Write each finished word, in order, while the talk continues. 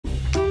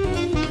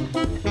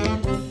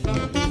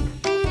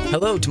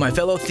Hello to my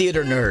fellow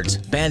theater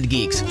nerds, band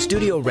geeks,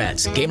 studio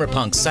rats, gamer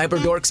punks, cyber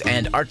dorks,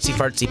 and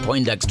artsy-fartsy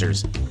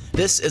Poindexters.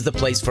 This is the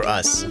place for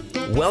us.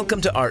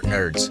 Welcome to Art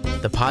Nerds,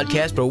 the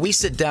podcast where we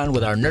sit down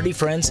with our nerdy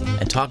friends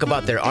and talk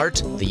about their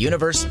art, the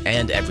universe,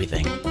 and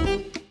everything.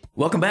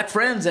 Welcome back,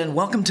 friends, and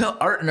welcome to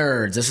Art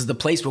Nerds. This is the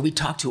place where we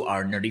talk to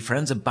our nerdy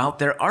friends about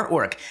their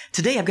artwork.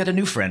 Today, I've got a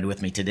new friend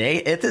with me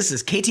today. This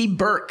is Katie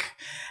Burke,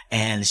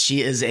 and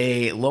she is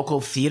a local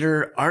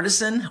theater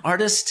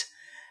artist,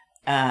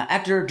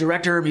 actor,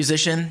 director,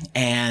 musician,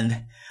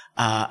 and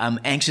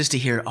I'm anxious to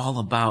hear all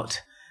about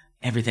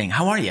everything.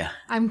 How are you?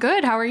 I'm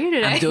good. How are you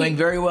today? I'm doing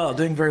very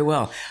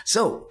well,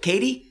 So,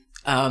 Katie,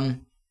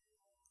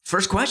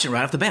 first question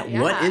right off the bat. Yeah.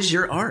 What is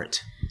your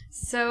art?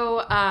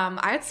 So,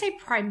 I'd say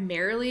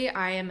primarily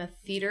I am a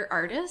theater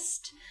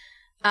artist.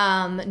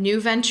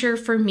 New venture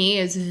for me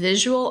is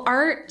visual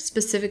art,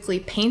 specifically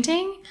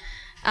painting.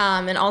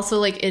 And also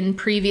like in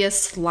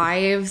previous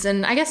lives,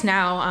 and I guess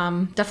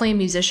now, definitely a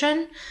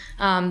musician.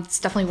 It's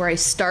definitely where I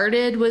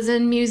started, was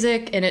in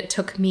music, and it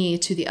took me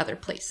to the other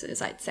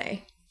places, I'd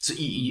say. So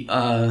you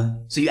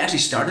actually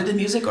started in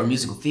music or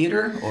musical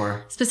theater,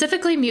 or?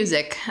 Specifically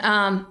music.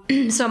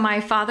 So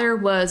my father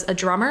was a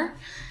drummer.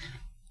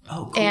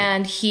 Oh, cool.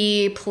 And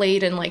he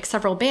played in like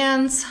several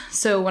bands.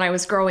 So when I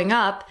was growing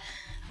up,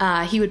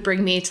 he would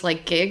bring me to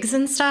like gigs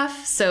and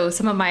stuff. So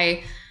some of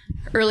my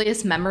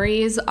earliest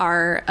memories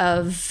are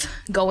of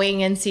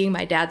going and seeing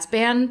my dad's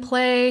band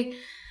play.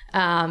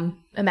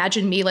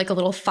 Imagine me like a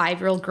little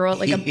 5-year-old girl at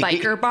like a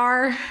biker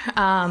bar,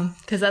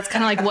 because that's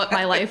kind of like what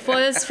my life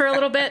was for a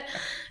little bit.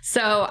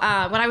 So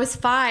when I was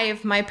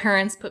 5, my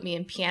parents put me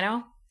in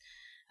piano.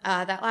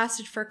 That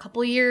lasted for a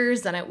couple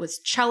years. Then it was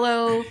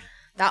cello.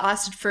 That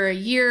lasted for a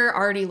year.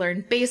 Already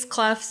learned bass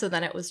clef, so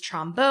then it was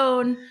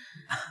trombone.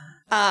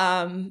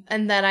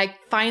 And then I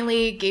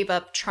finally gave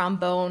up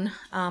trombone.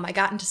 I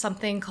got into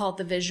something called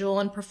the Visual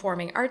and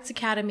Performing Arts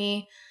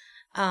Academy,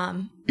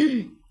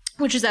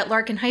 which is at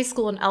Larkin High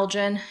School in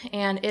Elgin.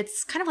 And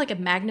it's kind of like a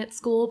magnet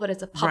school, but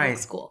it's a public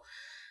school.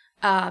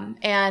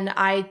 And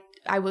I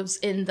was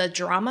in the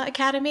drama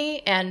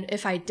academy. And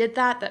if I did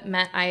that, that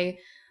meant I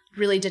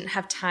really didn't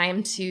have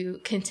time to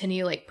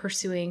continue like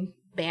pursuing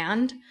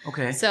band.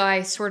 Okay. So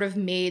I sort of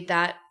made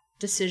that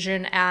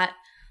decision at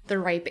the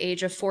ripe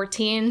age of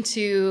 14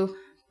 to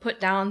put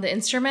down the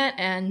instrument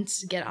and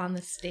get on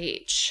the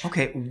stage.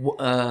 Okay.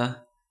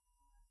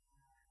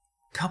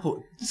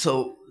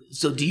 So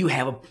do you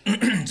have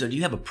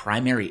a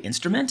primary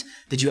instrument?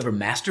 Did you ever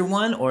master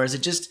one, or is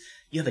it just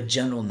you have a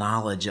general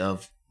knowledge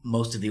of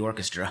most of the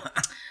orchestra?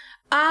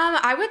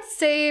 I would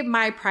say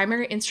my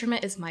primary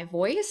instrument is my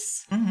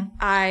voice. Mm-hmm.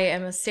 I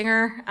am a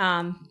singer.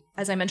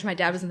 As I mentioned, my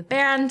dad was in the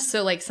band,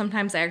 so like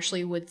sometimes I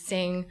actually would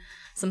sing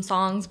some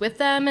songs with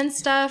them and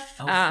stuff.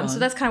 So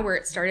that's kind of where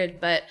it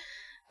started. But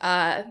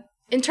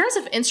in terms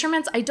of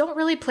instruments, I don't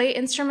really play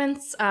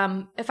instruments.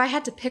 If I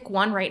had to pick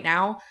one right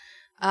now,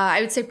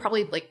 I would say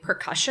probably like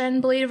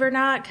percussion, believe it or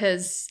not,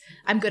 because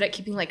I'm good at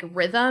keeping like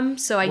rhythm.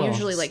 So I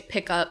usually like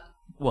pick up.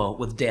 Well,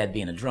 with Dad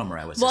being a drummer,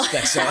 I would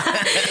suspect so.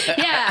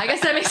 Yeah, I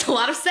guess that makes a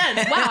lot of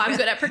sense. Wow, I'm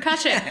good at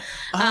percussion.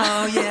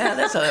 Oh, yeah,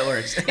 that's how that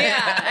works.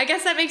 Yeah, I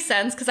guess that makes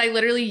sense because I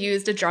literally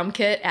used a drum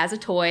kit as a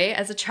toy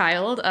as a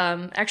child.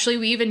 Actually,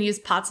 we even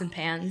used pots and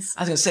pans.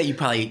 I was going to say, you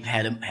probably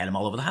had them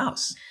all over the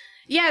house.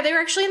 Yeah, they were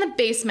actually in the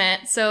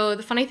basement. So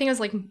the funny thing is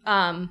like,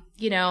 I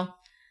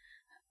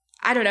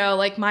don't know,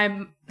 like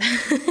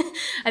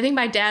I think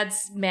my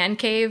dad's man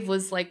cave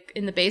was like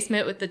in the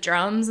basement with the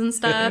drums and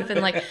stuff.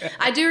 And like,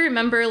 I do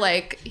remember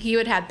like he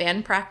would have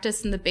band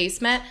practice in the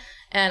basement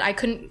and I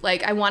couldn't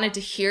like, I wanted to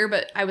hear,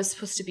 but I was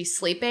supposed to be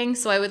sleeping.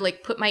 So I would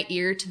like put my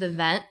ear to the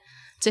vent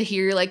to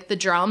hear like the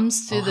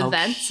drums through the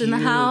vents in the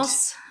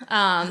house.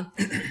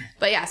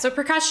 But yeah, so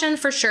percussion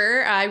for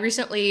sure. I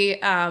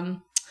recently,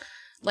 I'm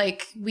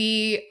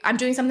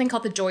doing something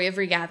called the Joy of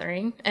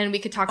Regathering, and we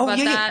could talk about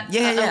that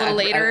a little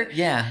later.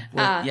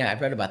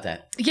 I've read about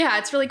that. Yeah,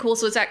 it's really cool.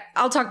 So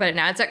I'll talk about it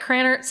now. It's at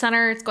Cran Art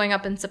Center. It's going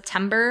up in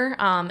September,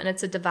 and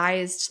it's a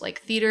devised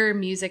like theater,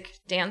 music,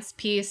 dance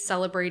piece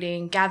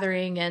celebrating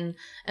gathering and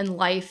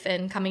life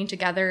and coming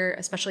together,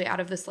 especially out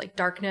of this like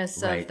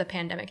darkness of the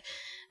pandemic.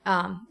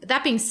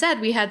 That being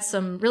said, we had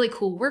some really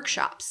cool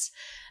workshops.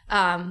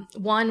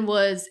 One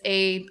was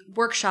a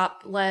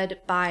workshop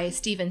led by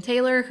Steven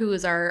Taylor, who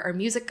is our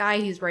music guy.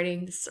 He's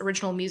writing this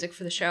original music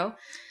for the show.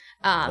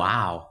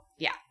 Wow.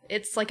 Yeah,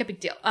 it's like a big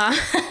deal.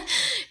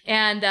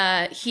 And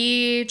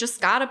he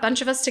just got a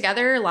bunch of us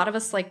together. A lot of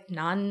us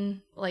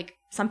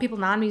some people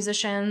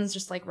non-musicians,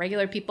 just like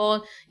regular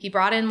people. He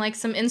brought in like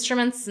some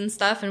instruments and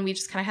stuff, and we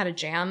just kind of had a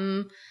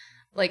jam.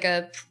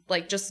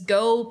 Just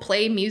go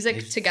play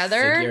music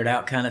together. Figure it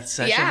out kind of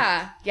session.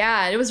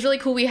 Yeah. It was really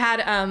cool. We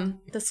had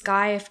this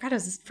guy, I forgot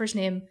his first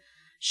name,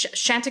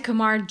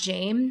 Shantakumar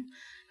Jain,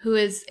 who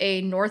is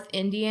a North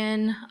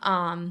Indian.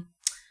 I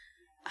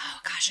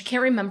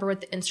can't remember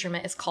what the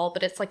instrument is called,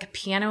 but it's like a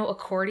piano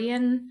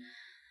accordion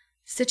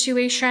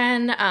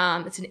situation.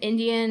 It's an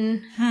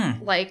Indian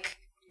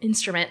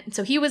instrument.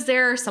 So he was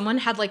there. Someone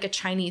had like a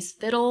Chinese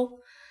fiddle.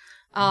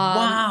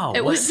 Wow.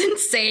 It was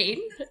insane.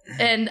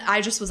 And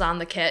I just was on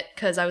the kit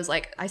because I was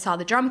like, I saw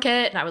the drum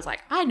kit and I was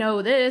like, I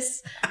know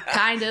this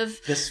kind of.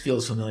 This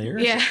feels familiar.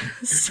 Yeah.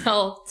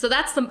 So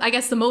that's I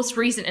guess the most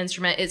recent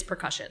instrument is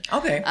percussion.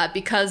 Okay.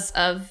 Because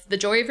of the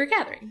joy of your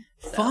gathering.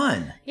 So,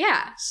 fun.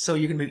 Yeah. So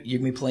you're gonna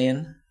be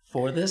playing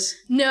for this?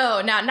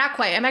 No, not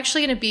quite. I'm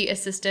actually going to be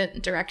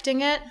assistant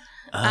directing it.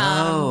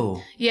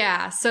 Oh.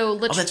 Yeah. So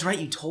that's right.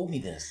 You told me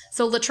this.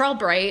 So Latrell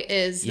Bright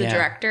is the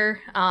director,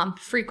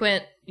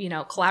 frequent,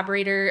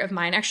 collaborator of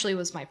mine. Actually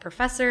was my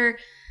professor,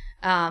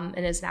 and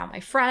is now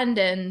my friend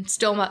and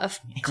still a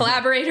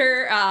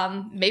collaborator,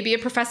 maybe a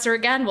professor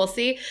again. We'll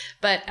see.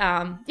 But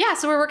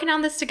so we're working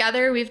on this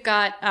together. We've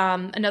got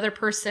another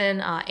person,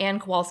 Ann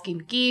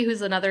Kowalski-McGee,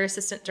 who's another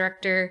assistant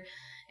director.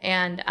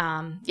 And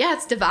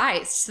it's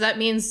devised. So that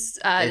means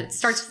it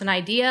starts with an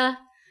idea.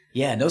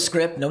 Yeah, no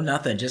script, no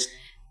nothing. Just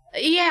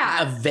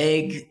a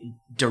vague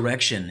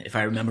direction, if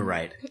I remember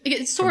right.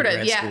 It's sort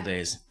of, school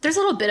days. There's a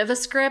little bit of a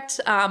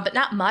script, but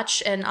not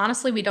much. And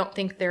honestly, we don't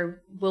think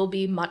there will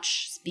be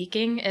much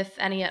speaking, if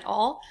any at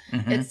all.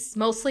 Mm-hmm. It's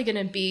mostly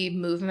going to be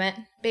movement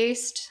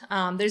based.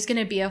 There's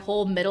going to be a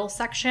whole middle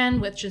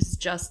section, which is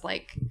just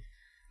like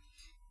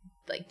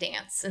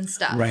dance and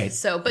stuff. Right.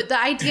 So, but the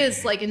idea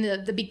is like in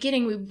the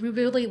beginning, we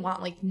really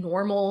want like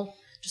normal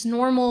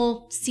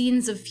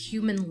scenes of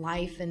human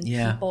life and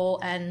people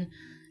and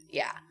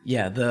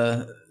Yeah,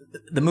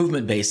 the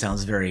movement base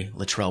sounds very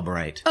Latrell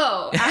Bright.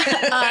 Oh,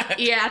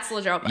 it's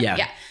Latrell Bright.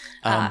 Yeah.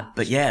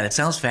 But that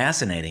sounds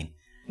fascinating.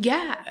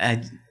 Yeah.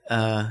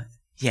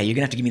 You're going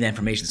to have to give me that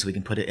information so we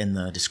can put it in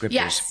the descriptors.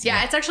 Yes.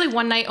 Yeah, it's actually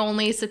one night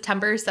only,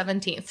 September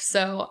 17th.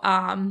 So,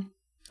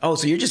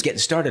 so you're just getting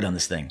started on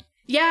this thing.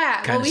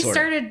 Yeah. We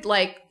started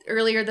like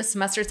earlier this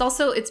semester.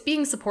 It's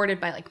being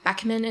supported by like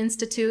Beckman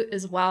Institute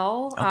as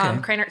well. Okay.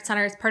 Crane Art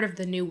Center is part of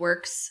the New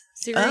Works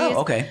series. Oh,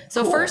 okay.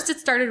 So cool. First it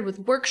started with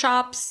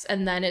workshops,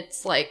 and then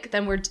it's like,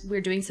 then we're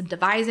doing some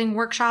devising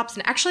workshops.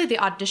 And actually the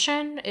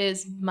audition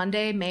is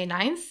Monday, May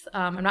 9th.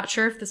 I'm not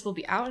sure if this will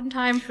be out in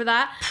time for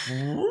that.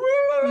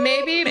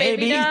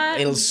 Maybe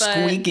not. It'll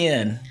squeak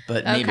in,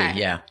 but maybe,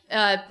 yeah.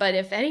 But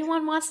if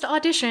anyone wants to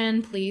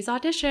audition, please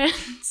audition.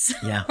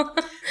 Yeah.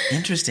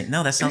 Interesting.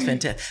 No, that sounds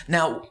fantastic.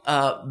 Now,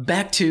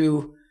 back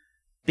to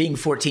being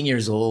 14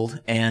 years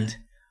old, and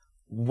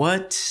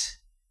what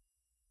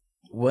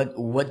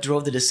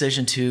drove the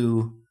decision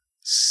to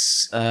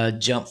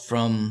jump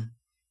from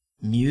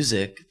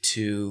music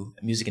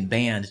and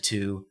band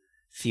to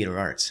theater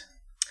arts?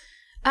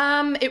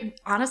 It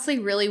honestly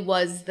really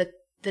was the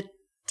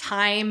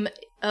time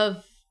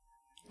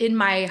in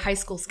my high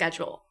school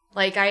schedule.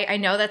 Like, I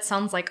know that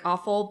sounds like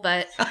awful,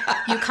 but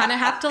you kind of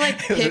have to like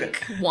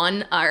pick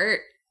one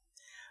art.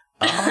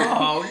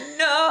 Oh,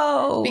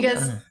 no.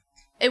 Because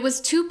it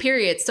was 2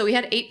 periods. So we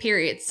had 8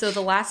 periods. So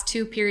the last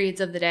 2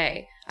 periods of the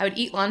day, I would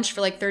eat lunch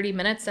for like 30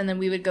 minutes and then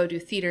we would go do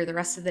theater the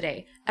rest of the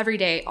day, every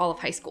day, all of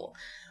high school.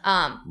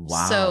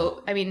 Wow.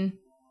 So, I mean,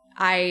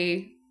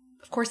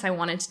 of course I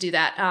wanted to do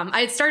that. I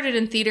had started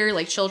in theater,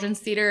 like children's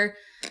theater.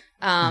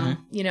 I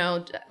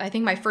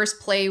think my first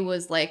play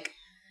was like,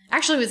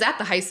 actually it was at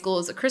the high school. It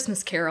was A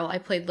Christmas Carol. I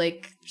played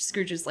like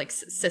Scrooge's like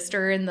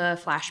sister in the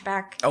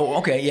flashback. Oh,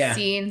 okay. Yeah.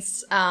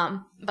 Scenes.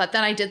 But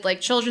then I did like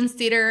children's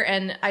theater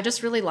and I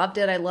just really loved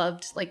it. I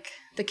loved like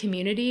the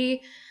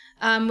community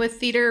with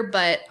theater,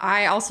 but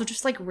I also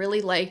just like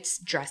really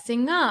liked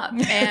dressing up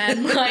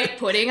and like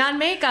putting on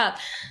makeup.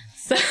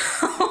 So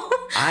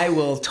I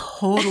will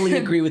totally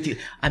agree with you.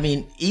 I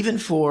mean, even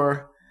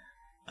for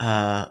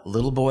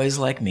little boys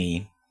like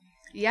me,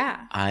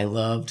 yeah, I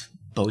loved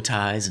bow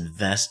ties and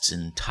vests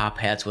and top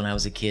hats when I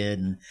was a kid,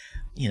 and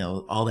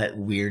all that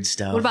weird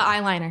stuff. What about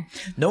eyeliner?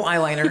 No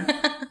eyeliner,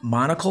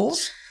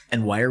 monocles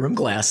and wire rim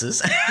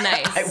glasses.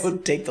 Nice. I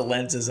would take the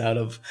lenses out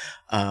of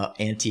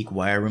antique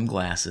wire rim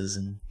glasses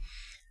and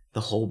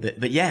the whole bit.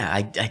 But yeah,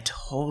 I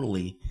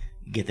totally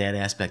get that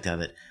aspect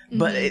of it. Mm-hmm.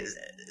 But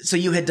so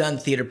you had done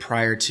theater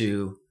prior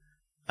to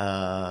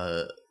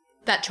that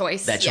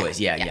choice. That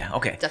choice, yeah.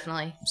 Okay,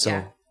 definitely. So,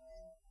 yeah.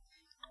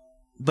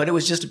 But it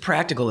was just a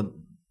practical. It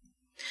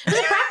was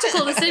a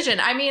practical decision.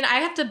 I mean, I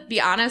have to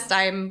be honest.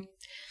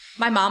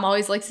 My mom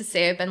always likes to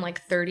say I've been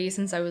like 30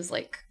 since I was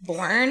like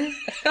born.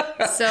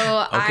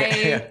 So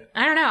okay.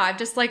 I don't know. I've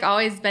just like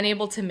always been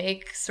able to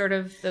make sort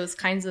of those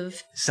kinds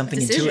of something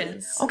decisions.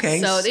 Intuitive.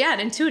 Okay. So yeah, an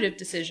intuitive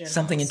decision.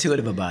 Something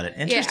intuitive about it.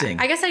 Interesting.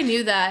 Yeah, I guess I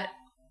knew that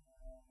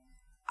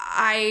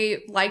I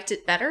liked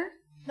it better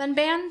than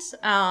band.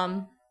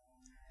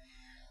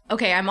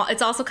 Okay,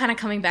 it's also kind of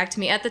coming back to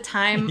me. At the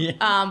time,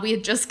 we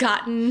had just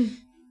gotten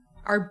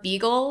our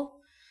beagle,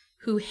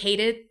 who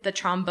hated the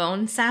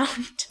trombone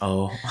sound.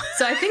 Oh.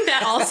 So I think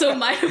that also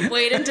might have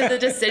played into the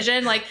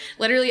decision. Like,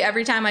 literally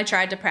every time I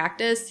tried to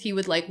practice, he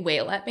would, like,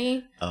 wail at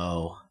me.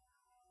 Oh.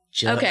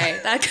 Okay,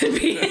 that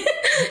could be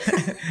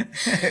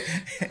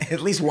at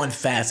least one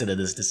facet of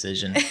this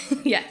decision.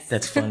 Yes.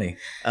 That's funny.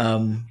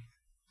 Now,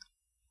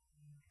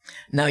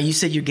 you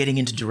said you're getting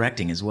into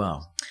directing as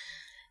well.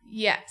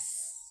 Yes.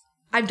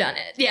 I've done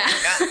it. Yeah.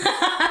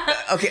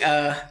 Okay.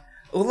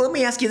 Well, let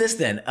me ask you this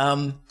then.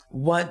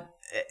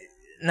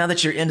 now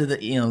that you're into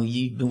the,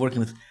 you've been working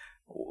with,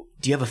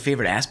 do you have a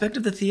favorite aspect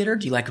of the theater?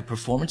 Do you like a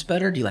performance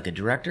better? Do you like a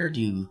director?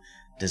 Do you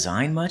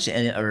design much?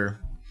 Yeah,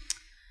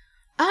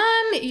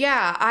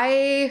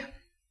 I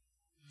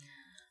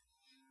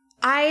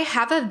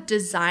have a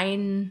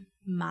design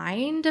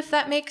mind, if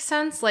that makes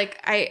sense. Like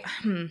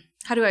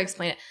how do I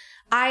explain it?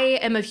 I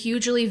am a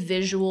hugely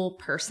visual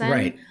person.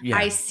 Right. Yeah.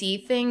 I see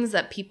things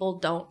that people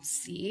don't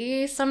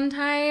see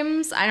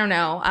sometimes. I don't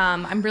know.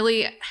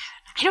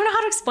 I don't know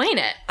how to explain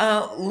it.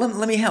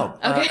 Let me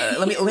help. Okay.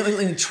 Let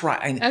me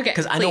try. Okay.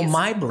 Because I know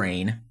my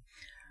brain,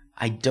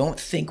 I don't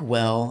think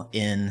well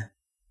in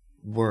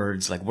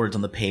words, like words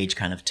on the page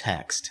kind of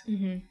text.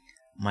 Mm-hmm.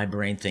 My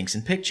brain thinks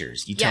in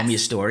pictures. You tell me a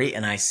story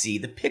and I see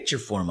the picture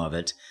form of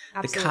it,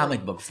 Absolutely. The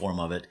comic book form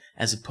of it,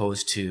 as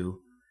opposed to,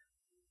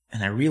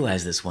 and I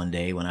realized this one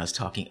day when I was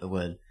talking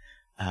with,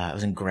 I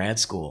was in grad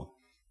school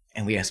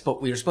and we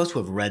were supposed to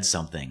have read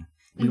something.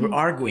 We were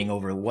arguing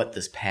over what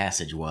this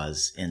passage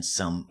was in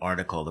some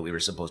article that we were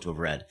supposed to have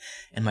read.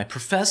 And my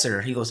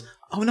professor, he goes,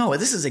 "Oh no,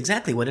 this is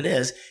exactly what it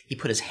is." He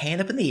put his hand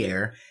up in the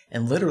air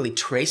and literally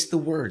traced the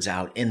words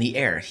out in the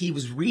air. He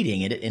was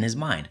reading it in his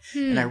mind.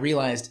 And I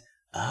realized,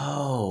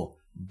 oh,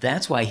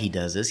 that's why he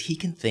does this. He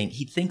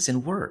thinks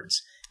in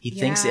words. He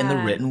thinks in the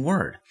written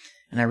word.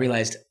 And I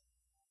realized,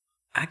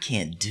 I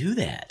can't do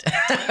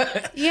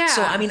that. Yeah.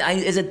 So, I mean,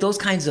 is it those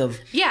kinds of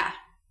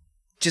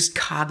just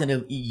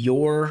cognitive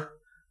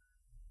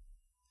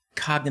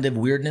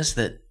weirdness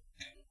that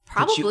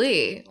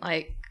probably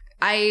like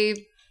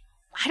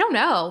I don't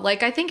know.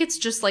 Like, I think it's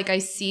just like I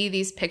see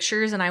these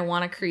pictures and I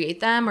want to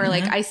create them, or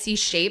like I see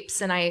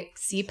shapes and I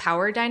see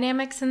power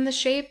dynamics in the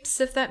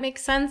shapes, if that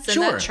makes sense.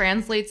 And that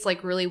translates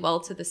like really well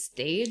to the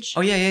stage.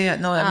 Oh yeah.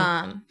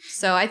 No,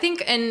 so I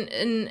think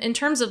in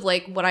terms of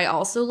like what I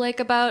also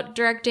like about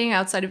directing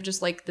outside of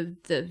just like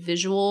the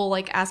visual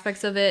like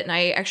aspects of it. And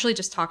I actually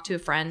just talked to a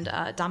friend,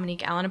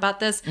 Dominique Allen, about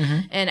this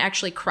and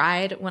actually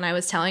cried when I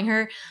was telling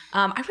her.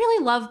 I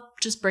really love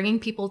just bringing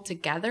people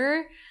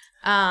together.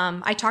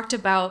 I talked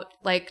about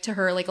to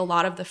her a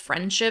lot of the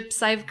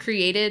friendships I've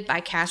created by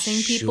casting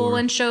people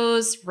in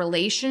shows,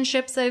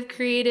 relationships I've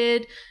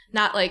created,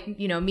 not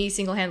me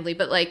single-handedly,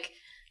 but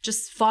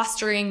just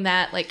fostering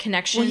that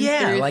connection. Well,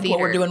 yeah, through like theater.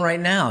 What we're doing right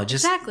now.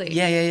 Just, exactly.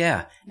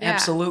 Yeah.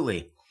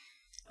 Absolutely.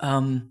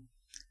 You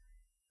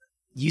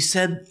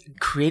said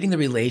creating the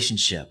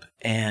relationship,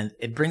 and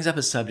it brings up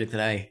a subject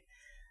that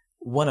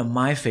one of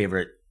my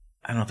favorite,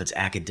 I don't know if it's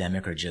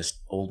academic or just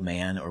old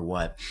man or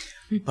what,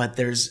 but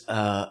there's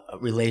a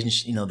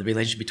relationship, the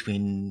relationship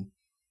between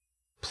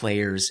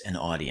players and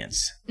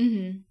audience.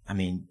 Mm-hmm. I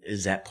mean,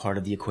 is that part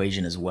of the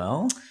equation as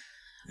well?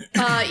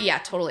 Yeah,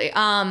 totally.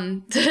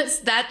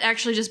 That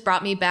actually just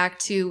brought me back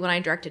to when I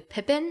directed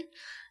Pippin,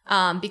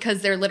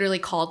 because they're literally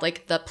called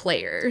the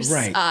players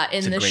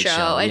in the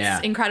show.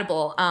 It's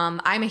incredible.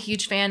 I'm a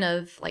huge fan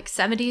of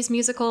 70s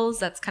musicals.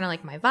 That's kind of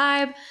my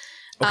vibe.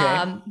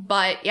 Okay.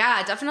 But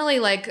yeah, definitely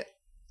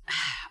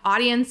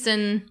audience,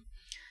 and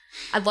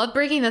I love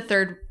breaking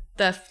the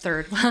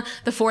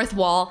fourth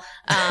wall,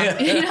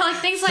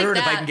 things like third, that.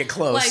 If I can get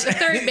close.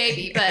 Third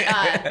maybe,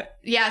 but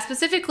yeah,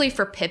 specifically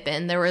for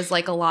Pippin, there was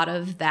a lot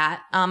of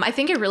that. I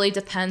think it really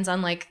depends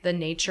on the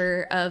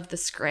nature of the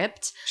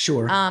script.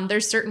 Sure.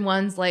 There's certain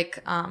ones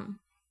like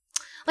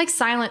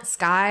Silent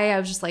Sky. I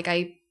was just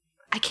I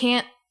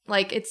can't.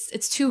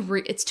 It's too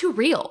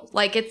real.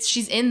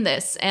 She's in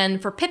this,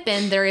 and for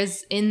Pippin, there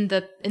is in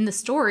the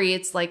story,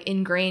 it's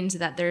ingrained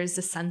that there's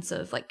a sense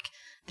of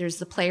there's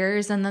the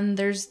players and then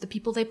there's the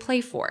people they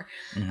play for.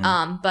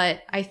 Mm-hmm.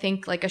 But I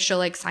think a show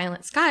like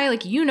Silent Sky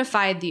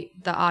unified the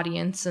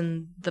audience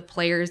and the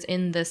players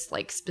in this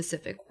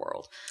specific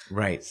world.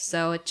 Right.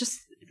 So it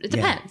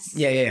depends.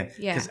 Yeah.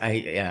 Because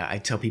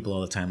I tell people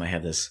all the time I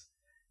have this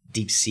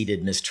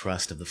deep-seated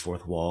mistrust of the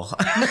fourth wall.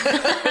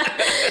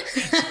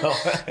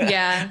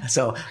 Yeah.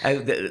 So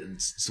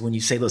when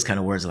you say those kind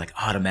of words, it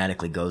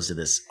automatically goes to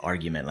this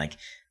argument,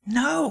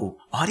 no,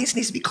 audience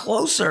needs to be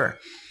closer.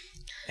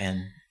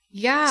 And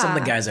some of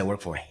the guys I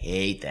work for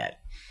hate that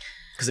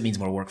because it means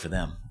more work for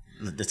them,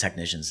 the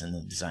technicians and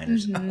the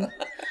designers.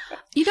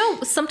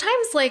 Mm-hmm.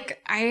 Sometimes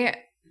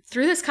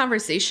through this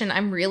conversation,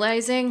 I'm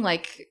realizing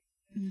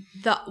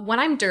when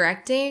I'm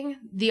directing,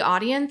 the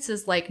audience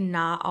is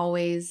not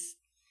always.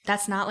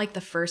 That's not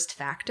the first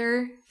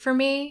factor for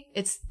me.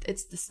 It's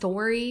the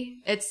story.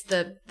 It's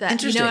the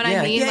you know what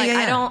I mean?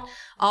 I don't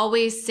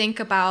always think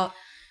about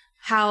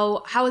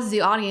how is the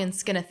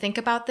audience going to think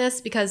about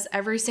this, because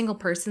every single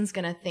person's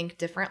going to think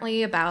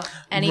differently about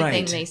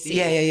anything they see.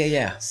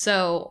 Yeah.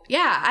 So,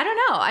 yeah, I don't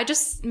know. I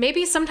just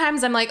maybe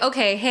sometimes I'm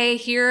okay, hey,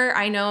 here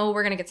I know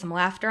we're going to get some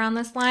laughter on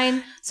this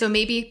line. So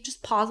maybe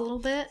just pause a little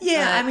bit.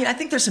 Yeah, I mean, I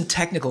think there's some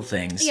technical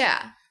things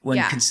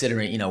when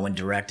considering, when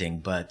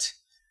directing, but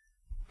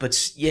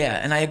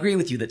yeah, and I agree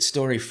with you that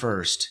story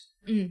first.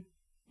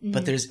 Mm-hmm.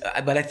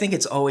 But I think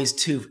it's always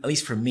too, at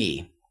least for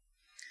me,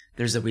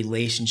 there's a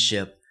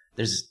relationship.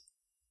 There's,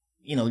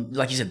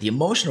 like you said, the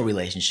emotional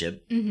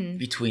relationship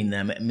between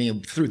them,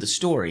 through the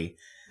story.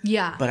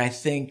 Yeah. But I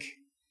think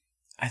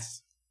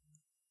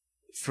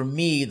for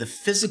me, the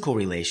physical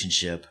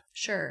relationship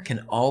Sure.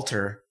 can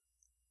alter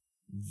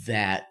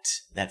that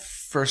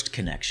first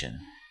connection.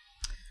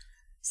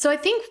 So I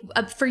think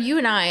for you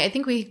and I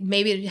think we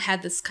maybe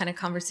had this kind of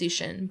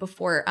conversation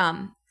before.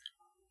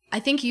 I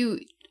think you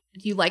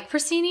like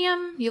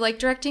proscenium? You like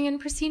directing in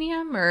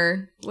proscenium?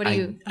 Or what do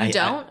you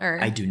don't?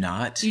 I do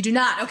not. You do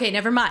not? Okay,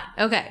 never mind.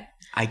 Okay.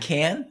 I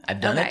can.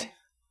 I've done it.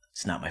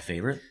 It's not my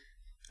favorite.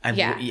 I'm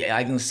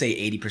going to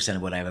say 80%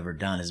 of what I've ever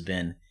done has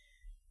been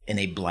in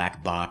a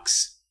black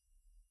box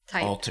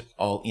type.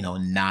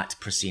 Not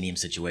proscenium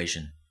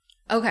situation.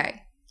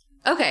 Okay.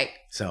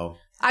 So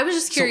I was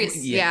just curious.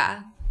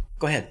 Yeah.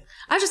 Go ahead.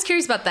 I was just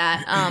curious about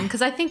that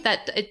because I think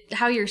that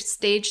how your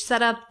stage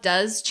setup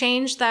does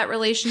change that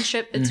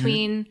relationship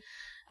between,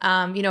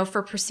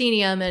 for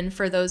proscenium and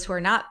for those who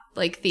are not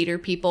like theater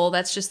people,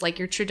 that's just like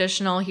your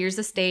traditional, here's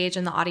the stage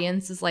and the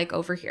audience is like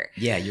over here.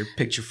 Yeah, your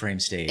picture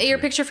frame stage.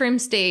 Picture frame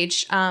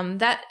stage.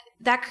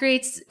 That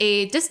creates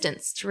a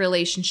distanced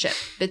relationship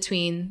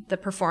between the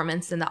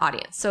performance and the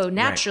audience. So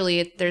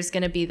naturally, there's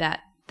going to be that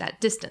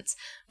distance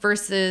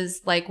versus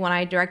like when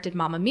I directed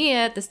Mamma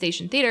Mia at the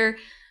Station Theater,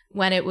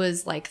 when it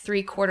was like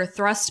 3/4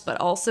 thrust, but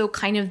also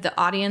kind of the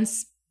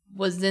audience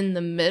was in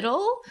the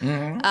middle.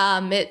 Mm-hmm.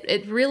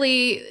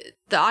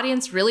 The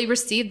audience really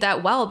received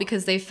that well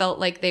because they felt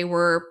like they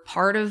were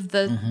part of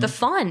the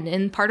fun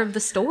and part of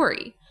the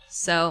story.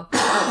 So,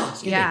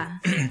 yeah.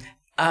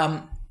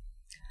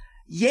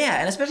 Yeah,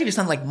 and especially if it's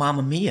something like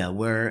Mamma Mia,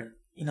 where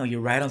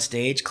you're right on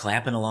stage,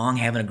 clapping along,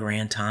 having a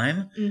grand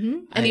time,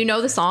 and you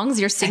know the songs,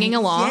 you're singing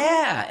along.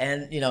 Yeah,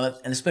 and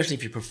and especially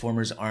if your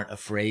performers aren't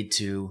afraid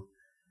to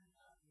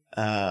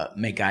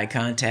make eye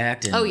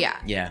contact. And,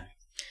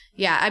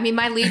 yeah. I mean,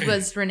 my lead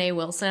was Renee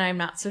Wilson. I'm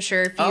not so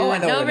sure if you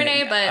know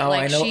Renee,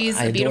 but she's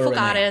a beautiful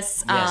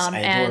goddess. Yes, I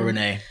adore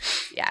Renee.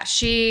 Yeah,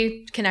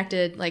 she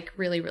connected like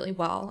really, really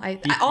well.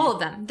 All of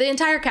them, the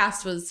entire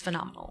cast was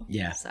phenomenal.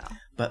 Yeah.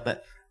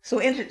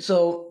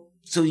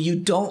 So you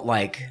don't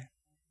like.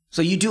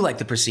 So you do like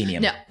the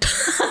proscenium? No.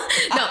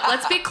 No,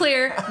 let's be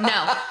clear.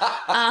 No,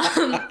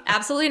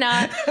 absolutely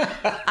not.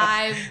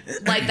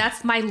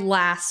 That's my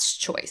last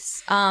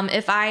choice.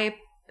 I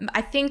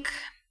think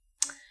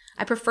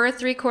I prefer a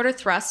 3/4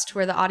 thrust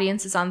where the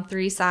audience is on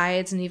three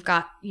sides and you've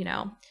got, you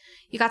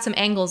got some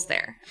angles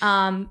there.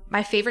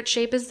 My favorite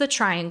shape is the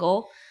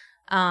triangle.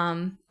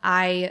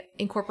 I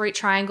incorporate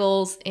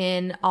triangles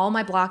in all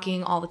my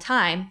blocking all the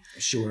time.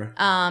 Sure.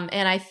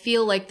 And I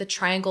feel like the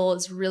triangle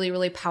is really,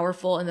 really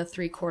powerful in the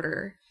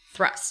 3/4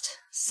 thrust.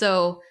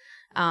 So,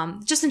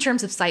 just in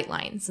terms of sight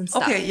lines and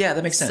stuff. Okay, yeah,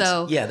 that makes sense.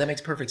 So, yeah, that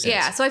makes perfect sense.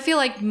 Yeah, so I feel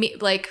like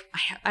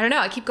I don't know,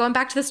 I keep going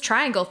back to this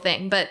triangle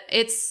thing, but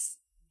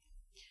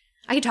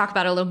I could talk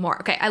about it a little more.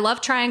 Okay, I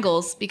love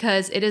triangles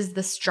because it is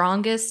the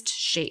strongest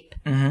shape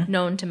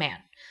known to man.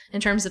 In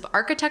terms of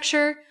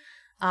architecture,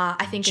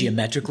 I think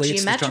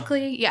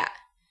geometrically, yeah.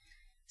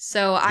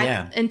 So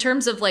in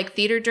terms of like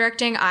theater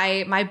directing,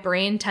 my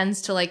brain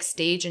tends to like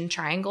stage in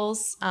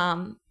triangles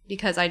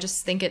because I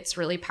just think it's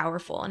really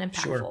powerful and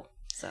impactful. Sure.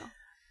 So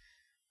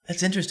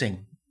that's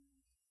interesting.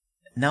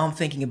 Now I'm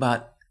thinking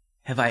about,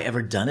 have I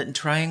ever done it in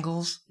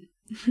triangles?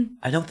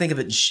 I don't think of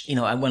it,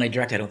 when I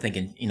direct, I don't think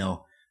in,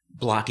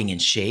 blocking in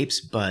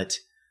shapes, but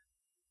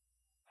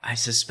I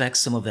suspect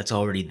some of that's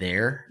already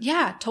there.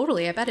 Yeah,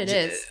 totally. I bet it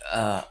is.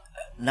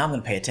 Now I'm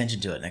going to pay attention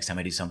to it next time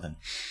I do something.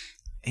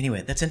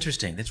 Anyway, that's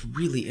interesting. That's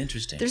really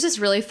interesting. There's this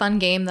really fun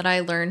game that I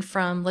learned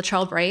from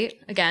LaCharles Bright,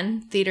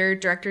 again, theater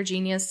director,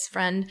 genius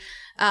friend,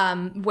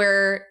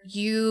 where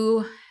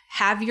you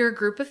have your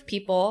group of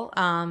people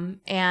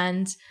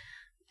and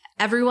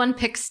everyone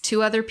picks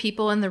two other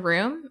people in the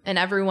room and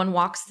everyone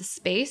walks the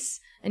space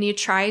and you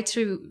try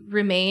to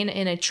remain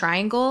in a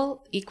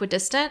triangle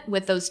equidistant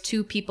with those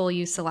two people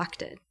you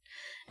selected.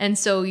 And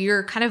so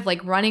you're kind of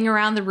like running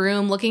around the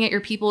room, looking at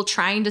your people,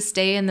 trying to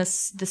stay in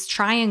this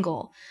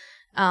triangle.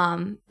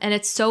 And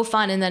it's so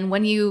fun. And then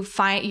when you're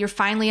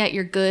finally at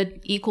your good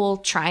equal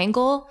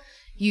triangle,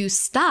 you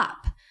stop.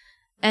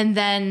 And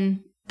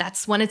then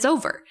that's when it's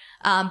over.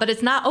 But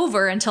it's not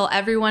over until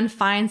everyone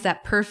finds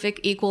that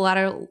perfect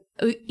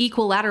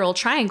equilateral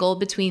triangle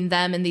between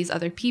them and these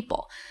other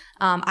people.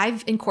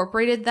 I've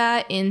incorporated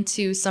that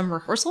into some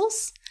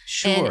rehearsals.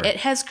 Sure. And it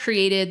has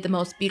created the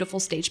most beautiful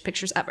stage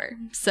pictures ever.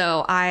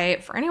 So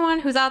for anyone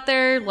who's out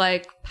there,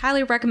 like,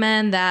 highly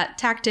recommend that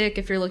tactic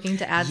if you're looking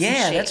to add some shape.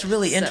 Yeah, that's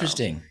really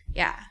interesting.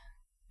 Yeah.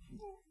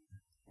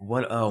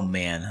 Oh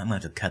man, I'm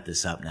going to have to cut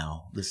this up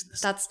now.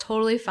 That's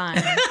totally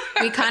fine.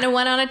 We kind of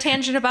went on a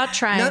tangent about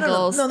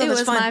triangles. No, it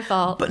was fine. my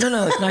fault. But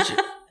no, it's not.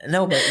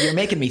 No, but you're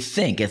making me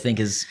think, I think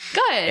is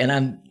good. And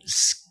I'm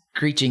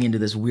screeching into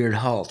this weird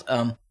halt.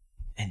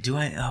 And do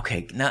I?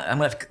 Okay, now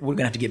we're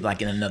gonna have to get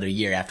like in another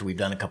year after we've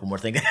done a couple more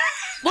things.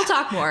 We'll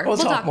talk more. We'll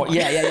talk more.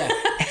 Yeah.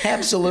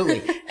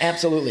 Absolutely.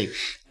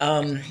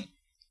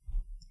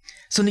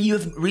 So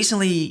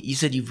you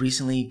said you've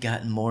recently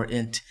gotten more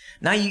into.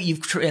 Now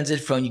you've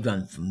transited you've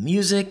gone from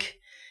music.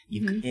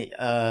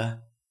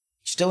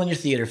 Still in your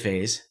theater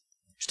phase,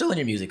 still in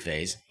your music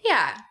phase.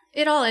 Yeah,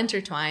 it all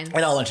intertwines.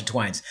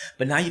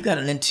 But now you've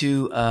gotten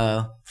into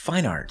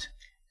fine art.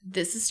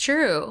 This is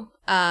true.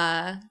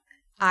 I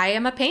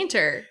am a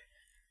painter.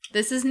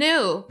 This is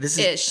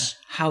new-ish.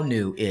 How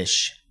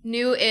new-ish?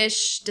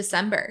 New-ish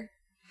December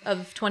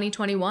of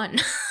 2021.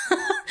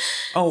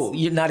 Oh,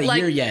 you're not a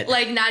year yet.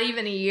 Like not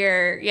even a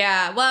year.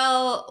 Yeah.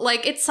 Well,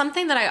 like it's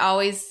something that I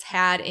always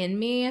had in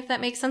me, if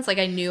that makes sense. Like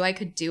I knew I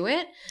could do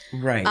it.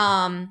 Right.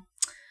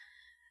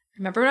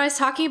 Remember when I was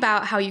talking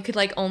about how you could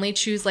like only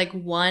choose like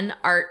one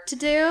art to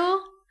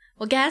do?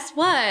 Well, guess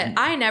what?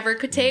 I never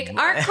could take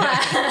art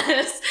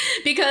class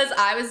because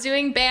I was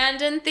doing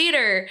band and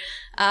theater.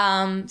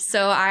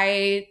 So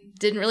I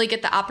didn't really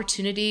get the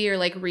opportunity or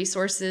like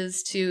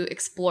resources to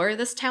explore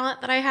this talent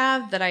that I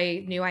have that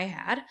I knew I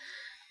had.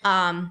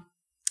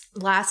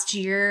 Last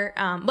year,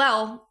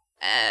 last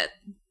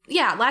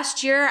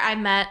year I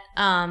met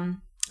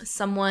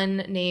someone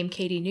named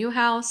Katie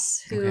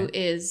Newhouse, who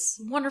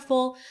is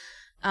wonderful.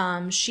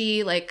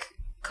 She like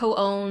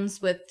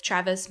co-owns with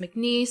Travis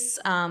McNeese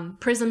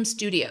Prism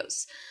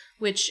Studios,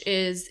 which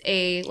is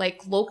a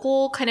like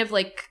local kind of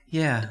like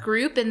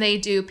group, and they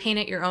do paint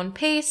at your own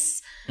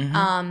pace.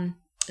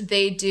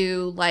 They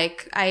do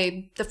like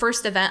the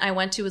first event I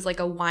went to was like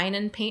a wine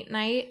and paint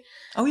night.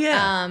 Oh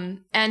yeah.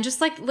 And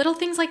just like little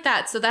things like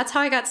that. So that's how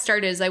I got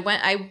started. Is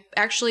I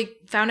actually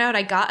found out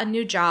I got a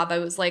new job. I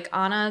was like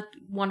on a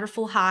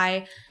wonderful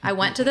high. I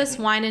went to this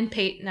wine and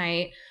paint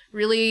night,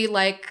 really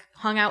like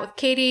hung out with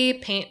Katie,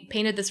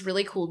 painted this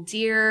really cool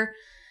deer.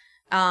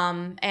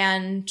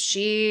 And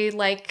she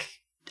like,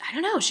 I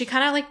don't know, she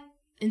kind of like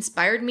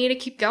inspired me to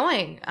keep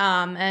going.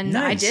 And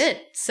nice. I did.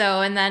 So,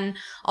 and then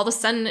all of a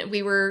sudden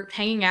we were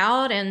hanging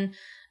out, and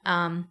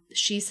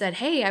she said,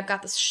 "Hey, I've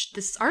got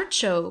this art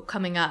show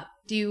coming up.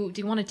 Do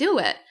you want to do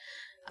it?"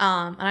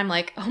 And I'm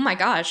like, "Oh my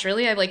gosh,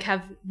 really? I like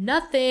have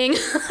nothing.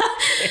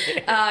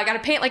 I got to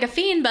paint like a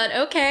fiend, but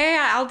okay,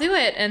 I'll do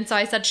it." And so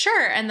I said,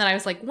 "Sure." And then I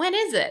was like, "When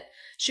is it?"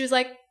 She was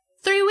like,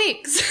 3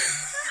 weeks.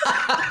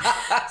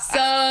 So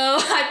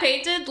I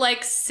painted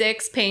like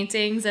 6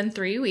 paintings in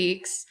 3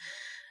 weeks.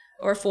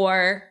 Or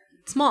 4,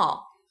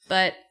 small,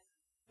 but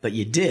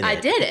you did. I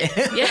did it.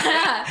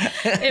 Yeah,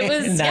 it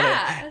was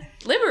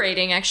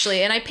liberating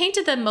actually, and I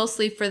painted them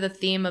mostly for the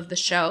theme of the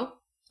show,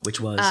 which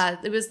was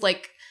it was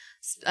like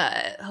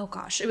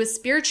it was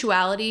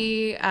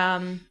spirituality.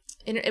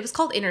 It was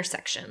called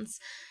Intersections,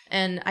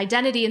 and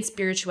identity and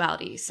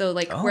spirituality. So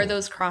like where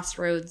those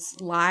crossroads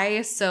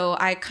lie. So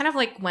I kind of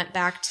like went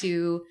back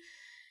to,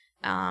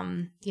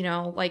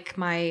 like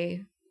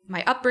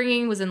my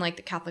upbringing was in like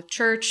the Catholic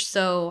Church.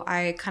 So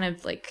I kind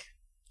of like,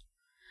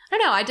 I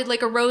don't know, I did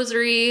like a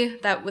rosary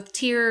that with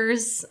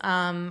tears.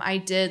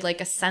 I did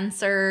like a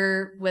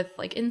censer with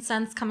like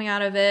incense coming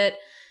out of it.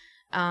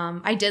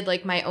 I did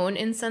like my own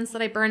incense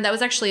that I burned. That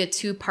was actually a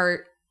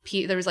 2-part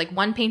piece. There was like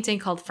one painting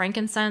called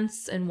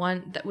frankincense, and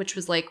one which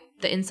was like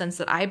the incense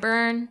that I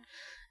burn,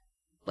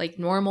 like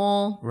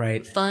normal,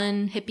 right,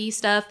 fun, hippie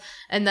stuff.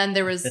 And then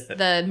there was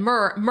the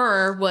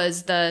myrrh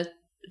was the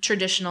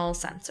traditional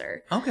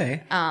censer.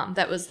 Okay.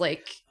 That was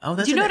like,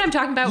 do you know what I'm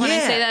talking about when I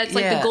say that? It's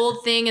like the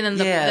gold thing, and then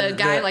the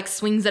guy like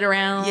swings it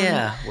around.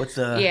 Yeah. What's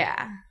the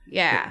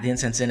the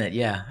incense in it?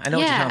 Yeah. I know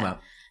what you're talking about.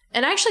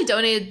 And I actually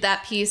donated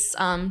that piece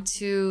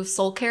to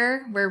Soul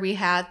Care, where we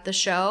had the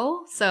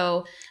show.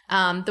 So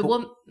the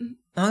woman,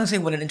 I want to say,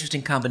 what an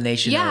interesting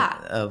combination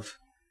of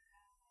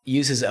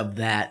uses of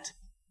that,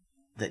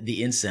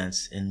 the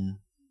incense in.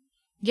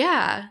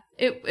 Yeah,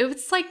 it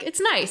was like,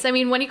 it's nice. I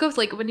mean,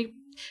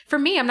 for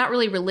me, I'm not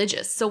really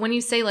religious. So when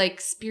you say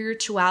like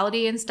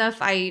spirituality and stuff,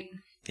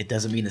 it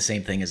doesn't mean the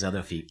same thing as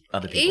other people.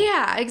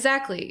 Yeah,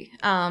 exactly.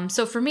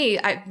 So for me,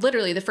 I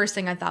literally, the first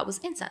thing I thought was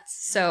incense.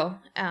 So,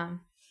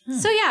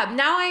 so yeah,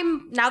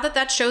 now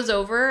that show's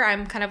over,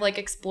 I'm kind of like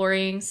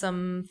exploring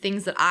some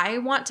things that I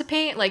want to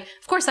paint. Like,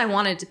 of course I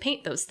wanted to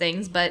paint those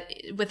things, but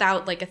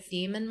without like a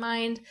theme in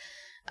mind.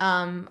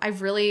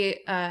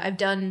 I've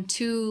done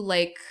 2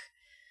 like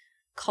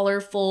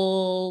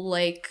colorful,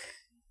 like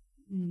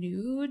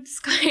nudes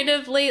kind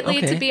of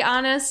lately, to be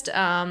honest.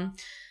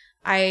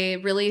 I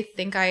really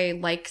think I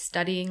like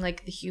studying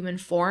like the human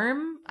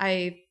form.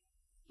 I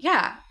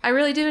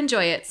really do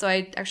enjoy it. So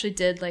I actually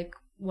did like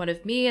one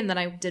of me, and then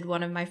I did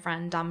one of my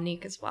friend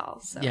Dominique as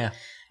well. So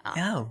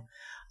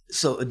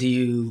so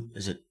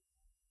is it,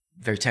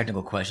 very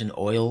technical question,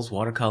 oils,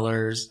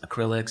 watercolors,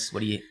 acrylics?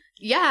 What do you?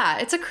 Yeah,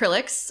 it's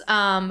acrylics.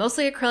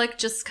 Mostly acrylic,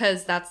 just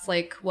because that's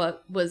like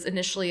what was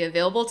initially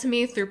available to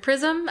me through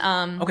Prism.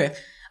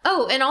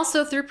 Oh, and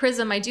also through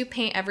Prism, I do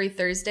paint every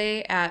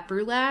Thursday at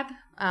Brew Lab.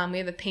 We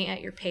have a paint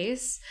at your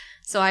pace.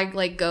 So I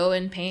like go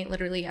and paint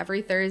literally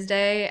every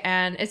Thursday,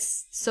 and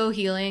it's so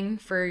healing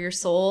for your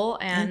soul.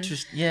 And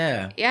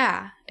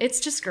yeah, it's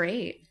just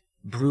great.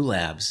 Brew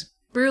Lab,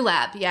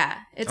 yeah.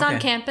 It's on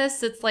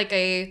campus. It's like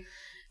a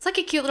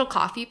cute little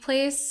coffee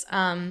place.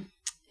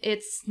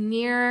 It's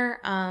near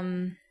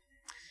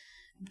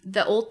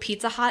the old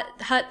Pizza Hut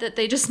that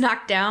they just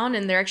knocked down,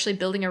 and they're actually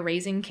building a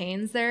Raising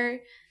Cane's there.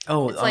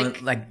 Oh,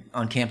 like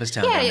on campus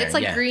town. Yeah, it's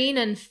like Green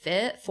and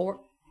Fit for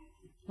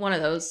one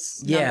of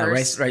those. Yeah,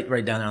 numbers.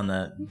 right down on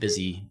the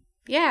busy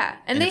Yeah.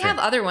 And they have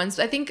other ones.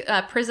 I think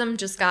Prism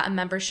just got a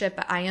membership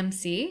at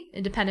IMC,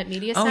 Independent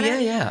Media Center. Oh,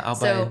 yeah.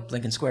 Out by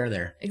Lincoln Square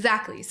there.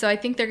 Exactly. So I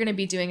think they're going to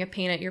be doing a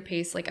paint at your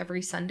pace like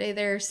every Sunday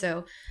there.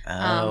 So,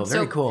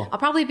 very cool. I'll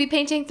probably be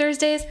painting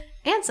Thursdays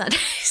and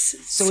Sundays.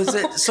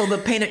 So the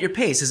paint at your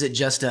pace, is it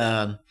just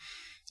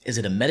is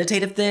it a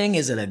meditative thing?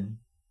 Is it a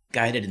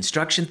guided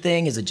instruction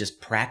thing? Is it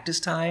just practice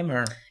time,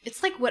 or?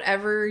 It's like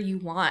whatever you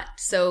want.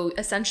 So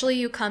essentially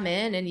you come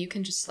in and you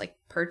can just like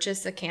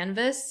purchase a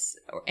canvas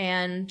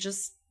and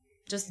just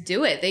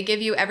do it. They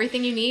give you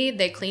everything you need.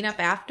 They clean up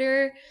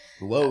after.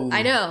 Whoa.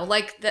 I know.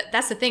 Like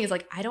that's the thing is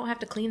like, I don't have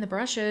to clean the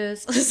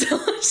brushes. So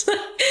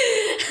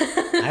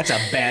that's a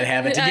bad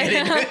habit to get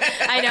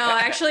into. I know.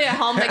 Actually at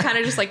home, they kind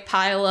of just like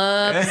pile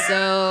up.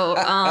 So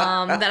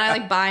then I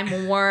like buy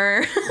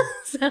more.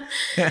 So,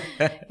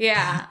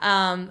 yeah.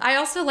 I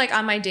also like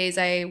on my days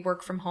I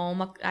work from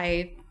home,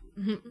 I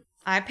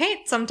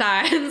paint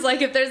sometimes.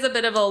 Like if there's a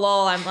bit of a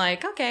lull, I'm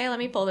like, okay, let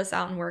me pull this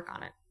out and work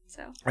on it.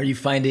 So are you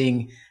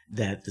finding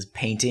that this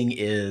painting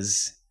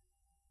is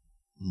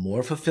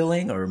more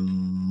fulfilling or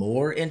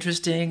more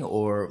interesting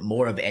or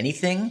more of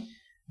anything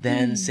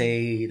than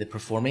say the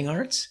performing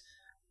arts?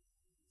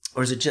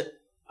 Or is it just,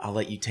 I'll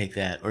let you take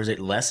that. Or is it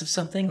less of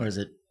something, or is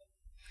it?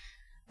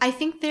 I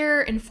think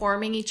they're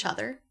informing each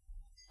other.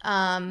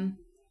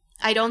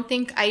 I don't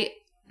think I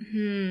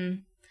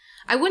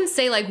wouldn't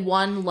say like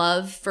one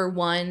love for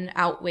one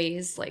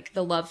outweighs like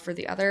the love for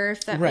the other,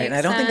 if that makes sense. Right.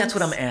 I don't think that's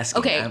what I'm asking.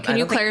 Okay. Can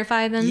you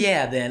clarify then?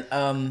 Yeah, then.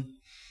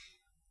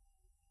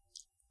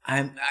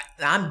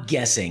 I'm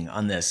guessing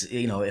on this,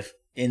 you know, if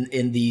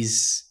in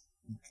these,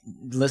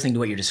 listening to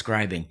what you're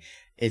describing,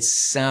 it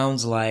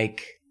sounds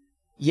like,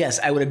 yes,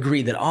 I would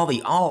agree that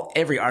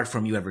every art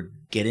form you ever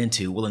get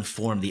into will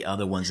inform the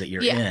other ones that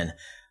you're in.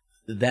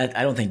 That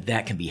I don't think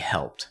that can be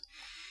helped.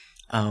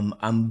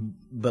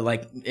 But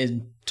like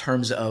in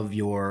terms of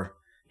your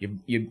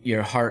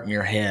heart and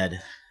your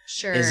head,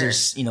 sure. Is there,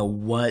 you know,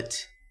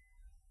 what?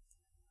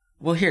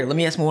 Well, here, let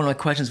me ask one of my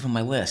questions from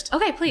my list.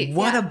 Okay, please.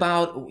 What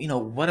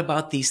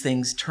about these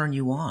things turn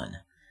you on?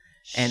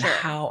 And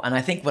how, and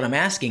I think what I'm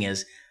asking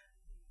is,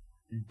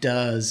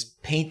 does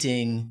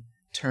painting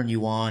turn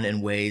you on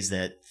in ways